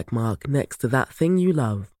blue check mark next to that thing you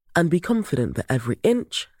love. And be confident that every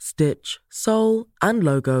inch, stitch, sole, and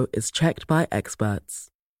logo is checked by experts.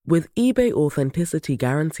 With eBay Authenticity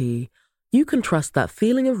Guarantee, you can trust that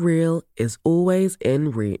feeling of real is always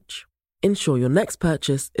in reach. Ensure your next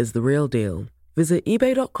purchase is the real deal. Visit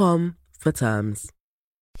ebay.com for terms.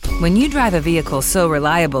 When you drive a vehicle so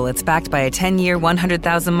reliable it's backed by a 10-year,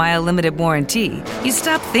 100,000-mile limited warranty, you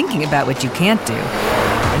stop thinking about what you can't do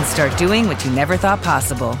and start doing what you never thought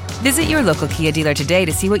possible. Visit your local Kia dealer today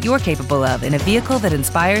to see what you're capable of in a vehicle that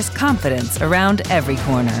inspires confidence around every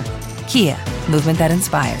corner. Kia, movement that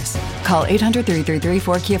inspires. Call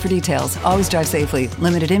 800-333-4KIA for details. Always drive safely.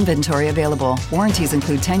 Limited inventory available. Warranties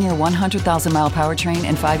include 10-year 100,000-mile powertrain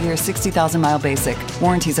and 5-year 60,000-mile basic.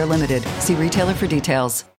 Warranties are limited. See retailer for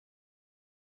details.